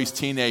boys,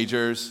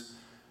 teenagers.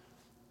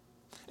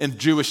 In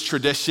Jewish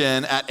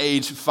tradition, at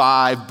age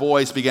 5,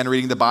 boys began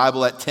reading the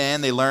Bible. At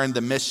 10, they learned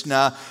the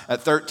Mishnah.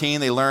 At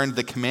 13, they learned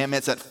the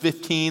commandments. At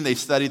 15, they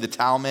studied the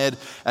Talmud.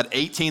 At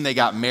 18, they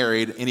got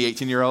married. Any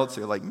 18-year-olds?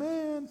 They're like,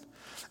 man.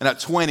 And at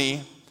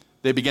 20,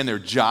 they began their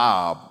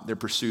job, their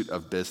pursuit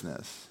of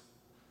business.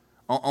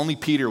 Only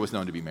Peter was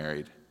known to be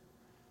married.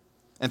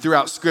 And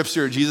throughout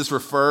Scripture, Jesus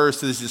refers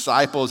to his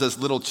disciples as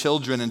little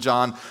children in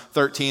John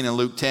 13 and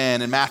Luke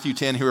 10. In Matthew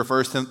 10, he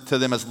refers to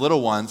them as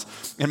little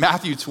ones. In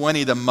Matthew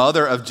 20, the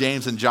mother of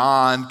James and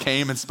John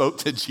came and spoke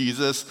to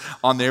Jesus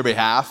on their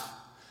behalf.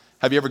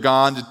 Have you ever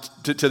gone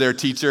to their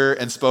teacher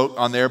and spoke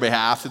on their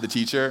behalf to the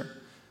teacher?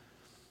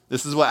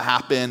 This is what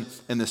happened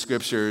in the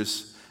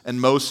Scriptures. And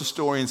most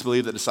historians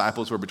believe that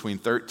disciples were between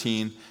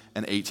 13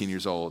 and 18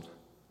 years old.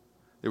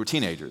 They were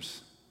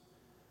teenagers.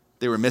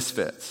 They were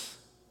misfits.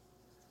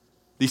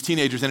 These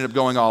teenagers ended up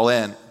going all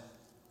in.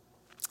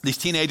 These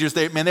teenagers,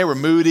 they were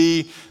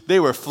moody, they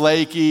were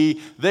flaky,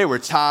 they were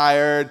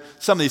tired.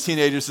 Some of these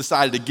teenagers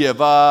decided to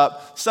give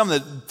up. Some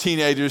of the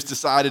teenagers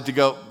decided to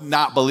go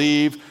not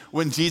believe.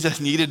 When Jesus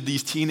needed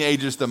these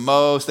teenagers the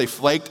most, they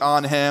flaked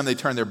on him, they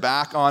turned their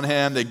back on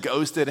him, they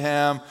ghosted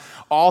him.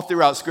 All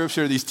throughout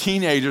Scripture, these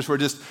teenagers were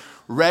just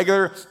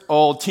regular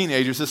old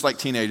teenagers, just like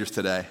teenagers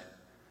today.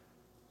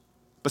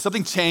 But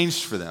something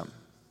changed for them.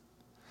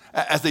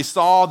 As they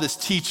saw this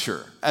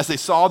teacher, as they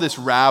saw this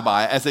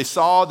rabbi, as they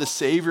saw the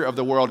Savior of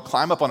the world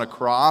climb up on a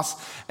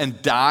cross and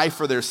die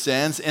for their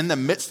sins, in the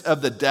midst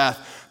of the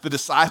death, the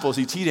disciples,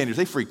 these teenagers,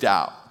 they freaked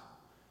out.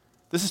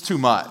 This is too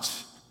much.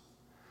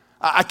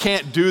 I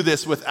can't do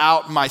this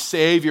without my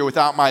Savior,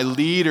 without my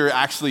leader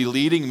actually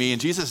leading me. And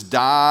Jesus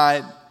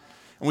died.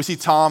 And we see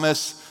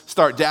Thomas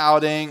start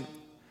doubting.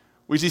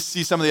 We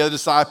see some of the other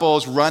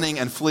disciples running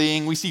and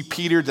fleeing. We see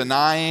Peter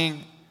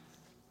denying.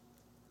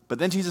 But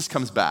then Jesus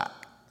comes back.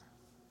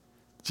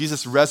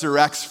 Jesus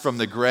resurrects from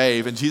the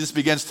grave, and Jesus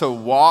begins to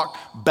walk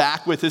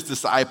back with his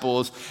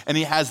disciples, and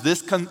he has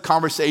this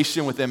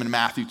conversation with them in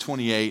Matthew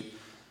 28,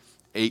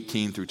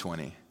 18 through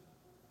 20. It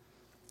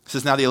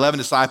says, now the 11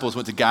 disciples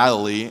went to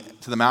Galilee,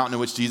 to the mountain in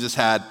which Jesus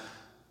had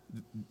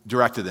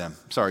directed them.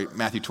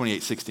 Matthew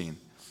 28, 16.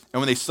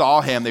 And when they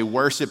saw him, they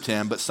worshiped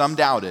him, but some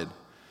doubted.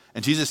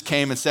 And Jesus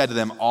came and said to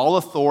them, all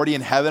authority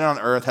in heaven and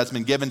on earth has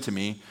been given to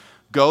me.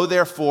 Go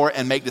therefore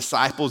and make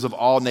disciples of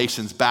all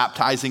nations,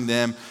 baptizing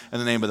them in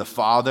the name of the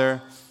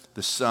Father,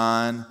 the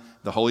Son,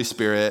 the Holy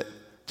Spirit,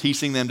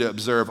 teaching them to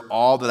observe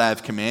all that I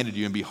have commanded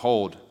you. And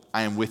behold,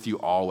 I am with you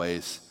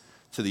always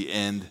to the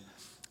end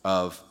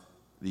of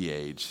the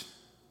age.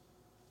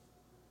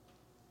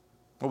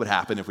 What would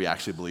happen if we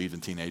actually believed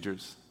in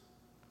teenagers?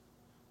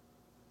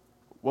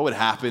 What would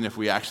happen if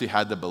we actually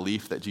had the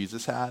belief that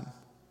Jesus had?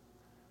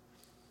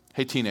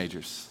 Hey,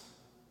 teenagers.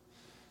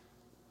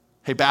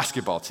 Hey,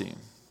 basketball team.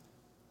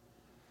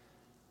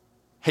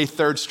 Hey,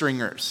 third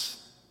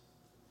stringers.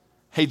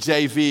 Hey,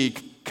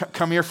 JV,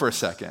 come here for a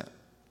second.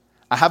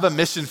 I have a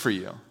mission for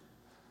you.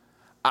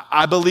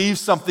 I believe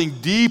something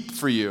deep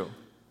for you.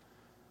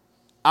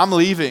 I'm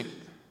leaving.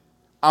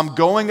 I'm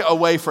going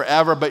away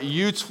forever, but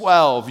you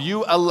 12,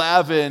 you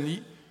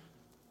 11,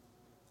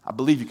 I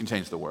believe you can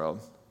change the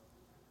world.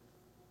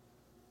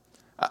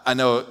 I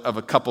know of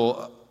a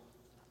couple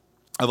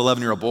of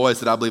 11-year-old boys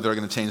that I believe they're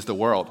going to change the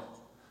world.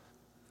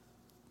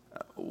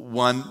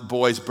 One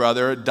boy's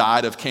brother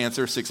died of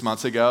cancer 6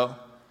 months ago.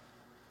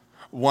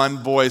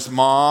 One boy's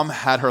mom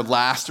had her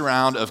last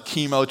round of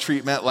chemo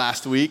treatment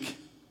last week.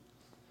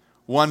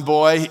 One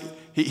boy,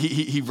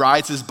 he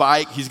rides his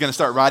bike. He's going to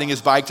start riding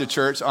his bike to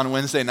church on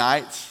Wednesday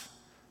nights.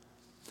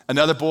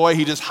 Another boy,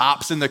 he just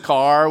hops in the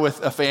car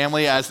with a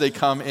family as they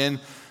come in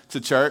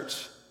to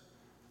church.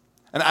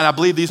 And I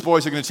believe these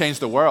boys are going to change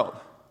the world.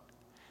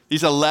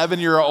 These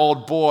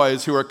 11-year-old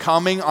boys who are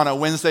coming on a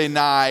Wednesday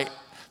night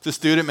to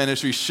student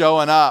ministry,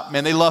 showing up.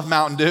 Man, they love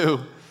Mountain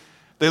Dew.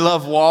 They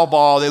love wall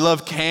ball. They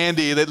love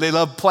candy. They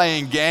love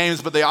playing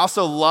games, but they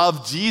also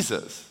love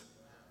Jesus.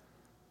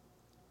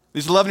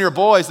 These 11-year-old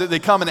boys, they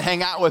come and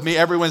hang out with me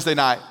every Wednesday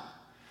night.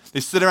 They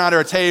sit around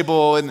our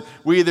table and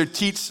we either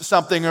teach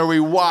something or we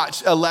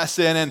watch a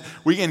lesson and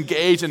we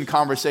engage in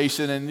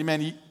conversation. And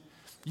man,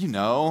 you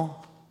know.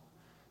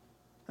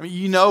 I mean,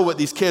 you know what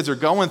these kids are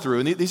going through.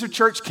 And these are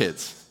church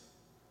kids.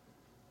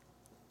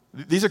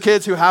 These are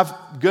kids who have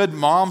good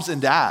moms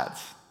and dads.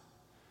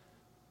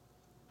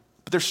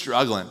 But they're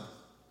struggling.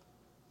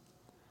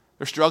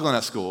 They're struggling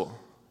at school.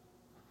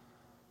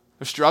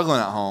 They're struggling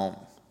at home.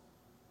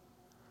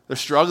 They're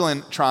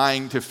struggling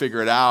trying to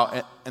figure it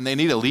out, and they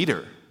need a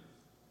leader.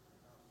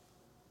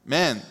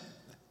 Men,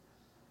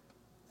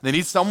 they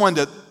need someone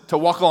to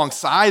walk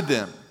alongside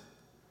them.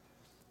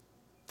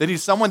 They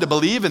need someone to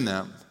believe in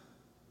them.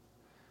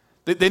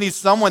 They need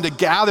someone to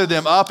gather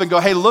them up and go,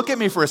 hey, look at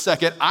me for a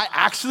second. I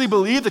actually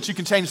believe that you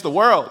can change the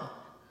world.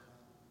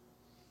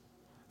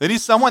 They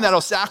need someone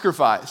that'll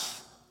sacrifice.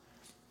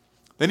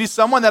 They need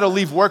someone that'll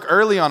leave work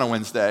early on a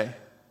Wednesday.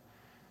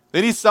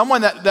 They need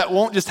someone that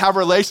won't just have a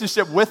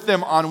relationship with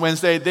them on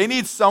Wednesday. They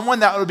need someone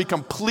that will be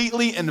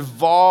completely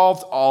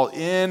involved, all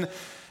in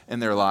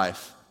their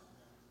life.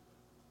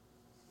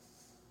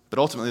 But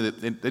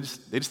ultimately, they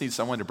just need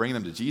someone to bring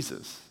them to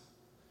Jesus.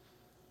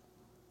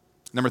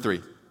 Number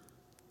 3.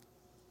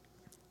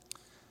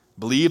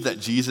 Believe that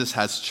Jesus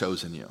has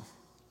chosen you.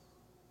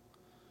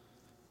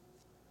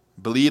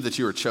 Believe that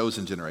you are a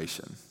chosen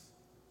generation.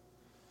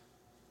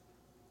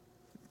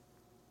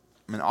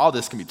 I mean, all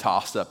this can be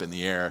tossed up in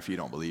the air if you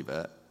don't believe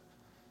it.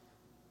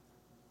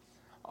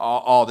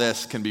 All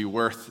this can be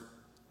worth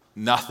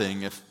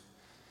nothing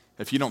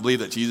if you don't believe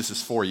that Jesus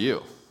is for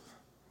you.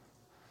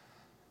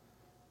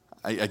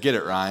 I get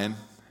it, Ryan.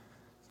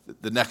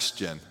 The next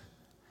gen.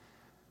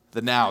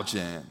 The now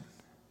gen.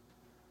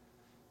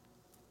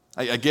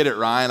 I get it,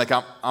 Ryan. Like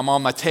I'm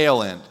on my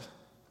tail end.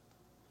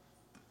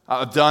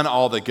 I've done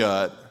all the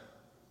good.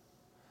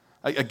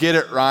 I get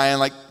it, Ryan.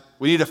 Like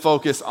we need to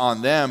focus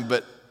on them,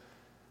 but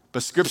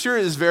Scripture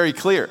is very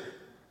clear.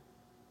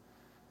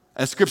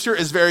 And Scripture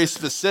is very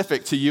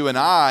specific to you and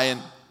I.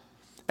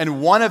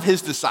 And one of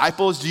his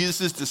disciples,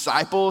 Jesus'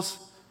 disciples,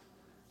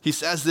 he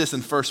says this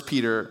in 1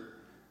 Peter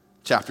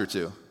chapter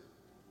 2.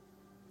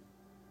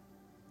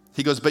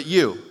 He goes, but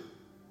you,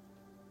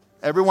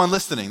 everyone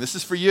listening, this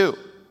is for you.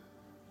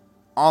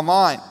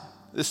 Online,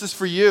 this is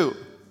for you.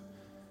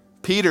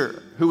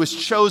 Peter, who was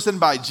chosen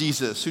by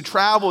Jesus, who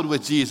traveled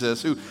with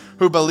Jesus,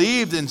 who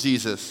believed in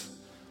Jesus.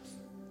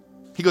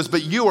 He goes,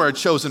 but you are a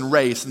chosen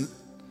race. And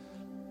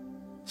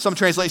some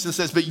translation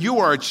says, but you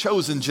are a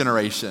chosen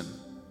generation,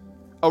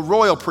 a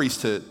royal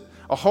priesthood,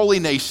 a holy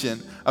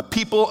nation, a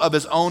people of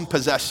his own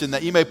possession,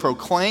 that you may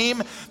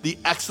proclaim the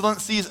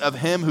excellencies of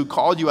him who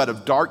called you out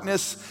of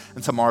darkness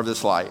into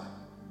marvelous light.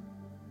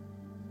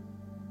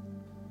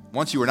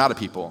 Once you were not a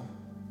people,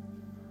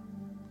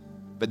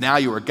 but now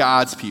you are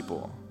God's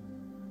people.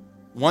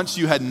 Once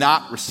you had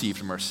not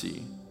received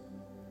mercy,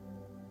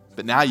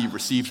 but now you've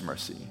received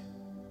mercy.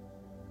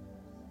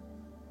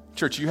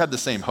 Church, you have the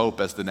same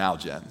hope as the now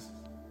gen.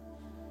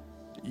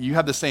 You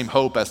have the same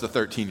hope as the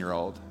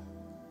 13-year-old.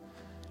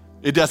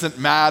 It doesn't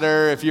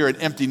matter if you're an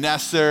empty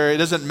nester. It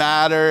doesn't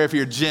matter if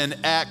you're Gen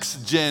X,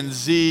 Gen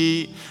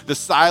Z, the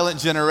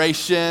silent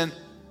generation.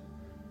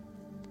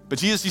 But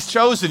Jesus, he's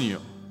chosen you.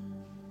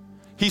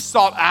 He's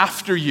sought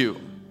after you.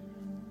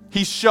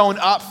 He's shown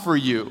up for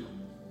you.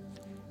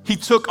 He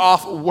took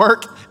off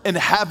work in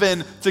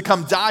heaven to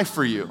come die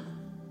for you.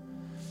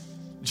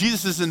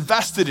 Jesus has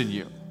invested in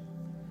you.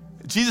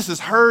 Jesus has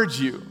heard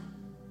you.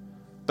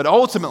 But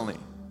ultimately,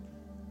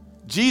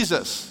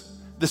 Jesus,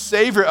 the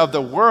Savior of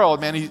the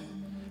world, man,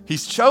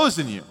 he's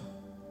chosen you.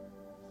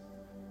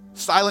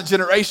 Silent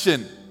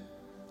generation,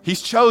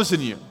 he's chosen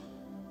you.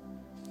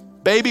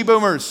 Baby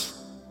boomers,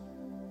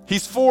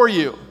 he's for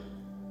you.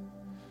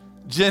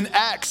 Gen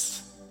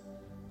X,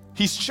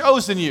 he's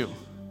chosen you.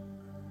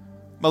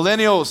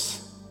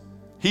 Millennials,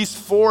 he's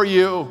for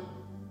you.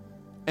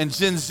 And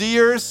Gen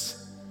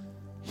Zers,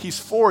 he's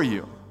for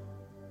you.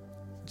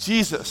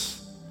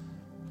 Jesus,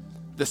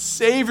 the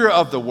Savior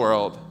of the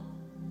world,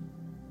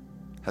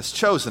 has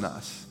chosen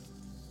us.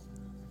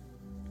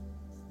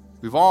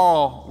 We're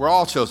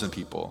all chosen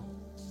people.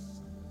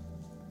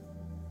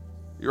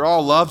 You're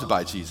all loved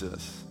by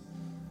Jesus.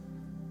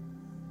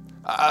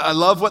 I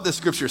love what the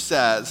scripture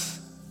says.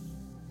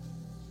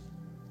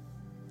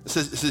 It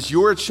says,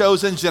 you're a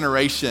chosen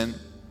generation.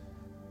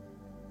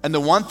 And the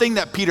one thing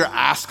that Peter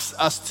asks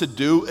us to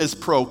do is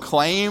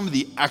proclaim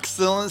the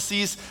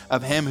excellencies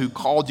of him who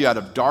called you out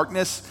of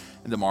darkness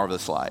into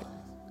marvelous light.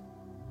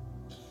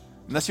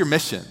 And that's your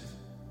mission.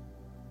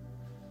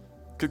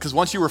 Because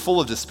once you were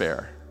full of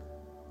despair,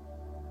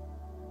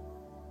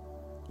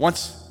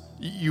 once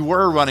you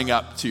were running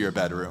up to your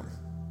bedroom,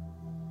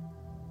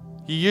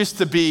 you used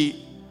to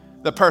be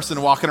the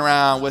person walking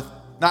around with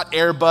not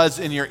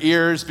earbuds in your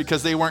ears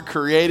because they weren't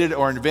created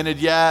or invented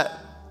yet,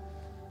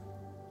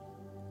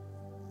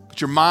 but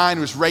your mind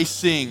was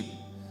racing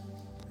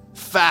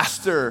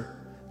faster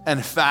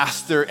and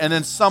faster. And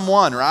then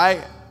someone,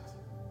 right?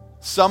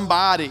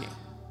 Somebody.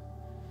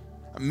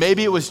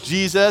 Maybe it was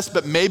Jesus,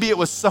 but maybe it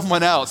was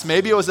someone else.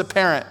 Maybe it was a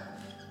parent.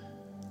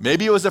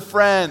 Maybe it was a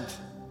friend.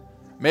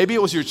 Maybe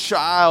it was your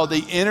child. They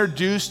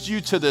introduced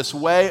you to this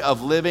way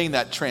of living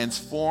that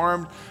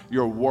transformed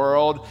your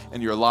world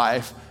and your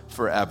life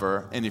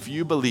forever. And if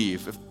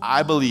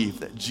I believe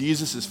that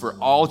Jesus is for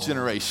all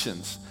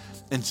generations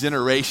and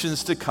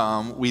generations to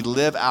come, we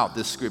live out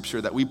this scripture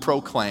that we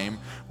proclaim.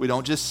 We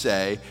don't just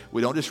say,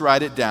 we don't just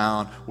write it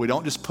down, we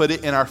don't just put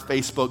it in our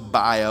Facebook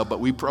bio, but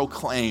we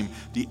proclaim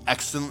the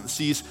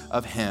excellencies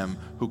of him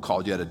who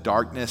called you out of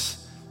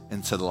darkness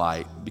into the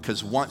light.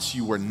 Because once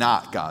you were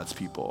not God's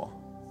people,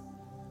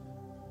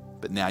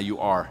 but now you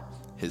are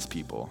his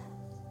people.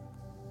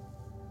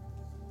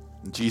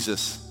 And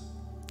Jesus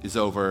is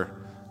over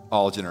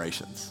all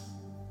generations.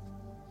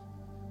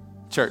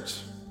 Church,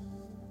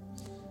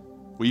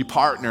 will you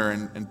partner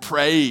and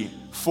pray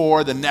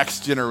for the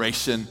next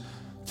generation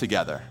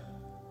together?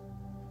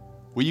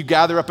 Will you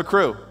gather up a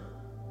crew?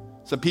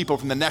 Some people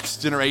from the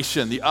next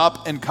generation, the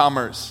up and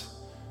comers.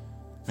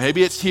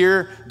 Maybe it's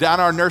here down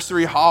our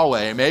nursery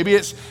hallway. Maybe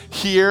it's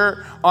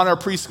here on our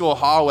preschool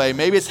hallway.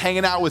 Maybe it's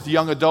hanging out with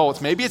young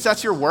adults. Maybe it's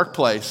at your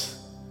workplace.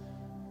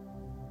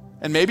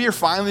 And maybe you're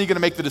finally going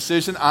to make the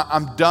decision,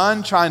 I'm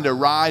done trying to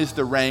rise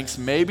the ranks.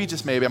 Maybe,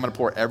 just maybe, I'm going to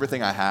pour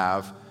everything I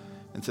have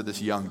into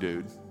this young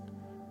dude,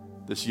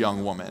 this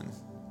young woman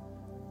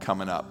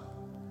coming up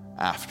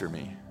after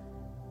me.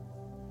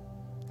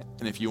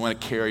 And if you want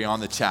to carry on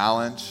the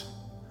challenge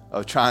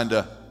of trying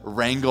to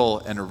wrangle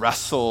and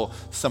wrestle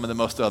some of the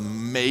most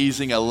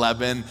amazing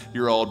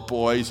 11-year-old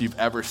boys you've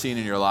ever seen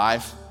in your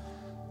life,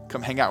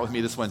 come hang out with me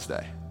this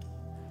Wednesday.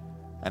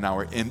 And I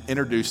will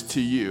introduce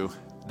to you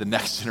the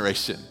next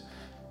generation,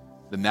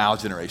 the now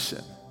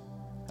generation.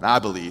 And I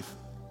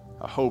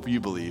hope you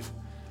believe,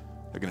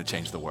 they're going to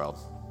change the world.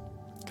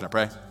 Can I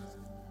pray?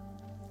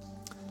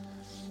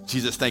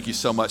 Jesus, thank you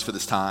so much for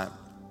this time.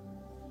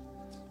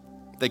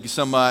 Thank you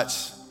so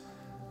much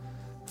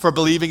for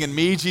believing in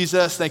me,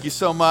 Jesus. Thank you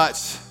so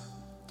much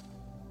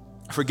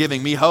for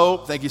giving me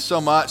hope. Thank you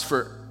so much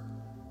for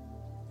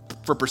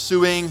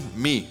pursuing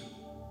me.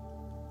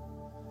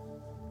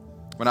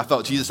 When I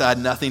felt, Jesus, I had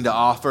nothing to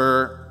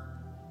offer,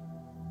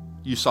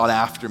 you sought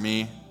after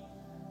me.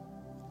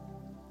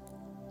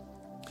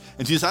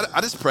 And Jesus,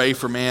 I just pray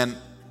for, man,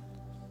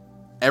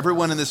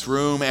 everyone in this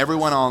room,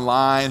 everyone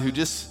online who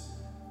just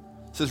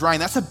says, Ryan,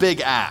 that's a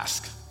big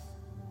ask.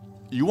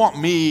 You want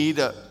me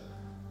to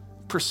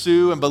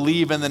pursue and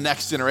believe in the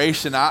next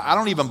generation. I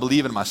don't even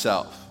believe in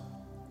myself.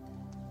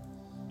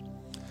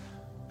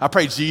 I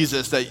pray,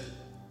 Jesus, that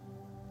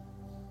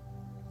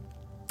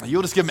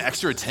you'll just give them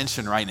extra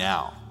attention right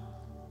now.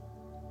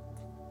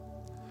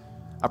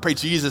 I pray,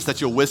 Jesus,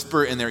 that you'll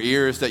whisper in their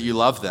ears that you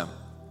love them,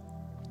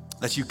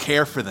 that you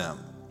care for them,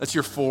 that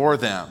you're for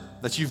them,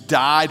 that you've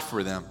died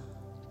for them.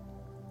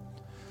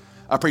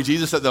 I pray,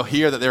 Jesus, that they'll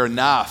hear that they're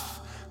enough,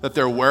 that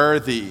they're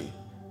worthy,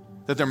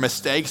 that their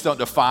mistakes don't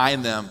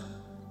define them.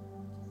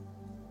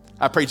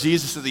 I pray,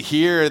 Jesus, that they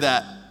hear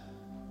that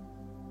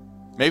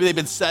maybe they've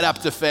been set up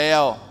to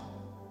fail.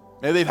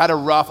 Maybe they've had a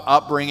rough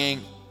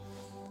upbringing.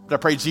 But I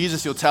pray,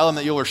 Jesus, you'll tell them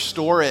that you'll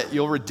restore it,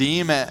 you'll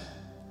redeem it.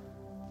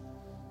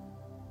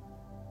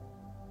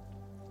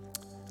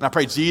 And I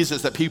pray,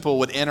 Jesus, that people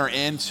would enter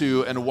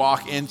into and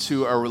walk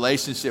into a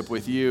relationship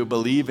with you,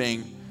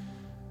 believing,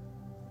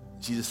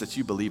 Jesus, that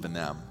you believe in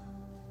them.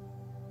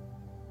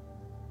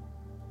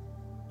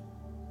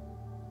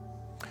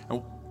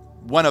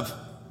 one of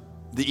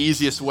the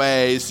easiest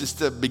ways just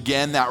to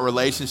begin that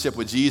relationship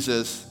with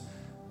Jesus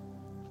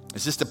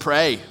is just to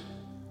pray.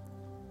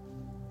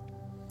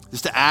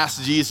 Just to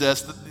ask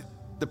Jesus.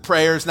 The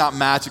prayer is not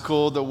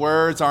magical. The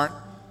words aren't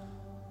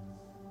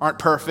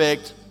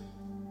perfect.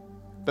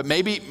 But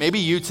maybe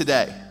you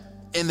today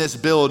in this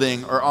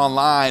building or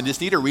online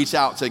just need to reach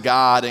out to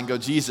God and go,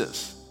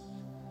 Jesus,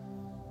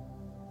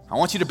 I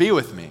want you to be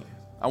with me.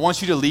 I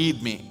want you to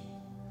lead me.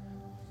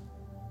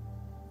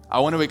 I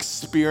want to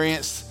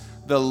experience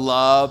the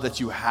love that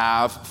you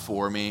have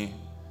for me.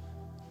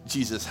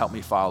 Jesus, help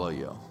me follow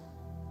you.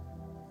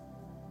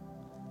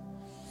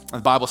 The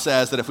Bible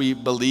says that if we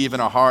believe in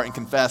our heart and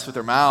confess with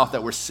our mouth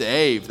that we're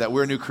saved, that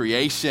we're a new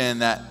creation,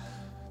 that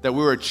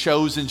we're a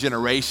chosen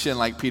generation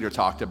like Peter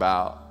talked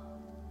about.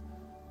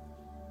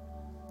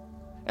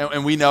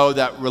 And we know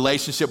that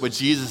relationship with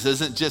Jesus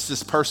isn't just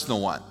this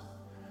personal one.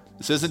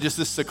 This isn't just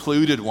this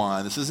secluded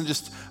one. This isn't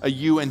just a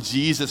you and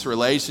Jesus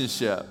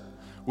relationship.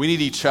 We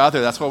need each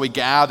other. That's why we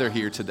gather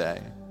here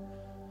today.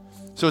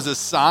 So as a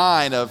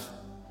sign of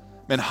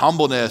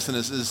humbleness and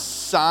as a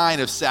sign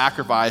of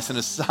sacrifice and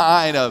a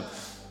sign of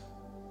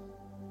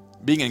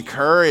being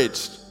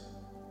encouraged,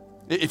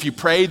 if you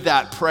prayed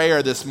that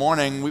prayer this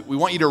morning, we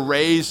want you to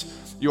raise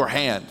your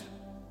hand.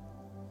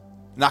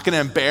 I'm not going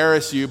to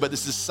embarrass you, but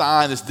this is a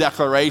sign, this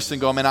declaration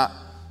going, man,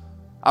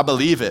 I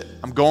believe it.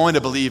 I'm going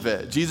to believe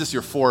it. Jesus,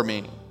 you're for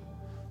me.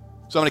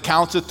 So I'm going to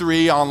count to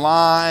 3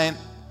 online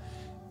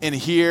and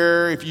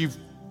here. If you've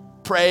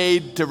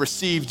prayed to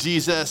receive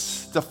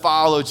Jesus, to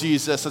follow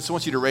Jesus, I just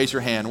want you to raise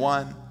your hand.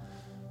 1,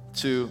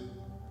 2,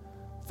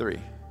 3.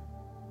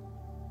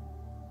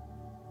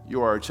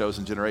 You are a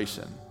chosen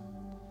generation.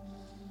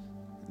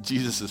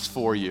 Jesus is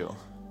for you.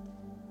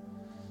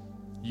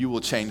 You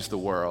will change the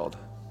world.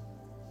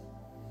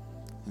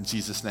 In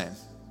Jesus' name,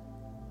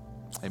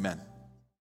 amen.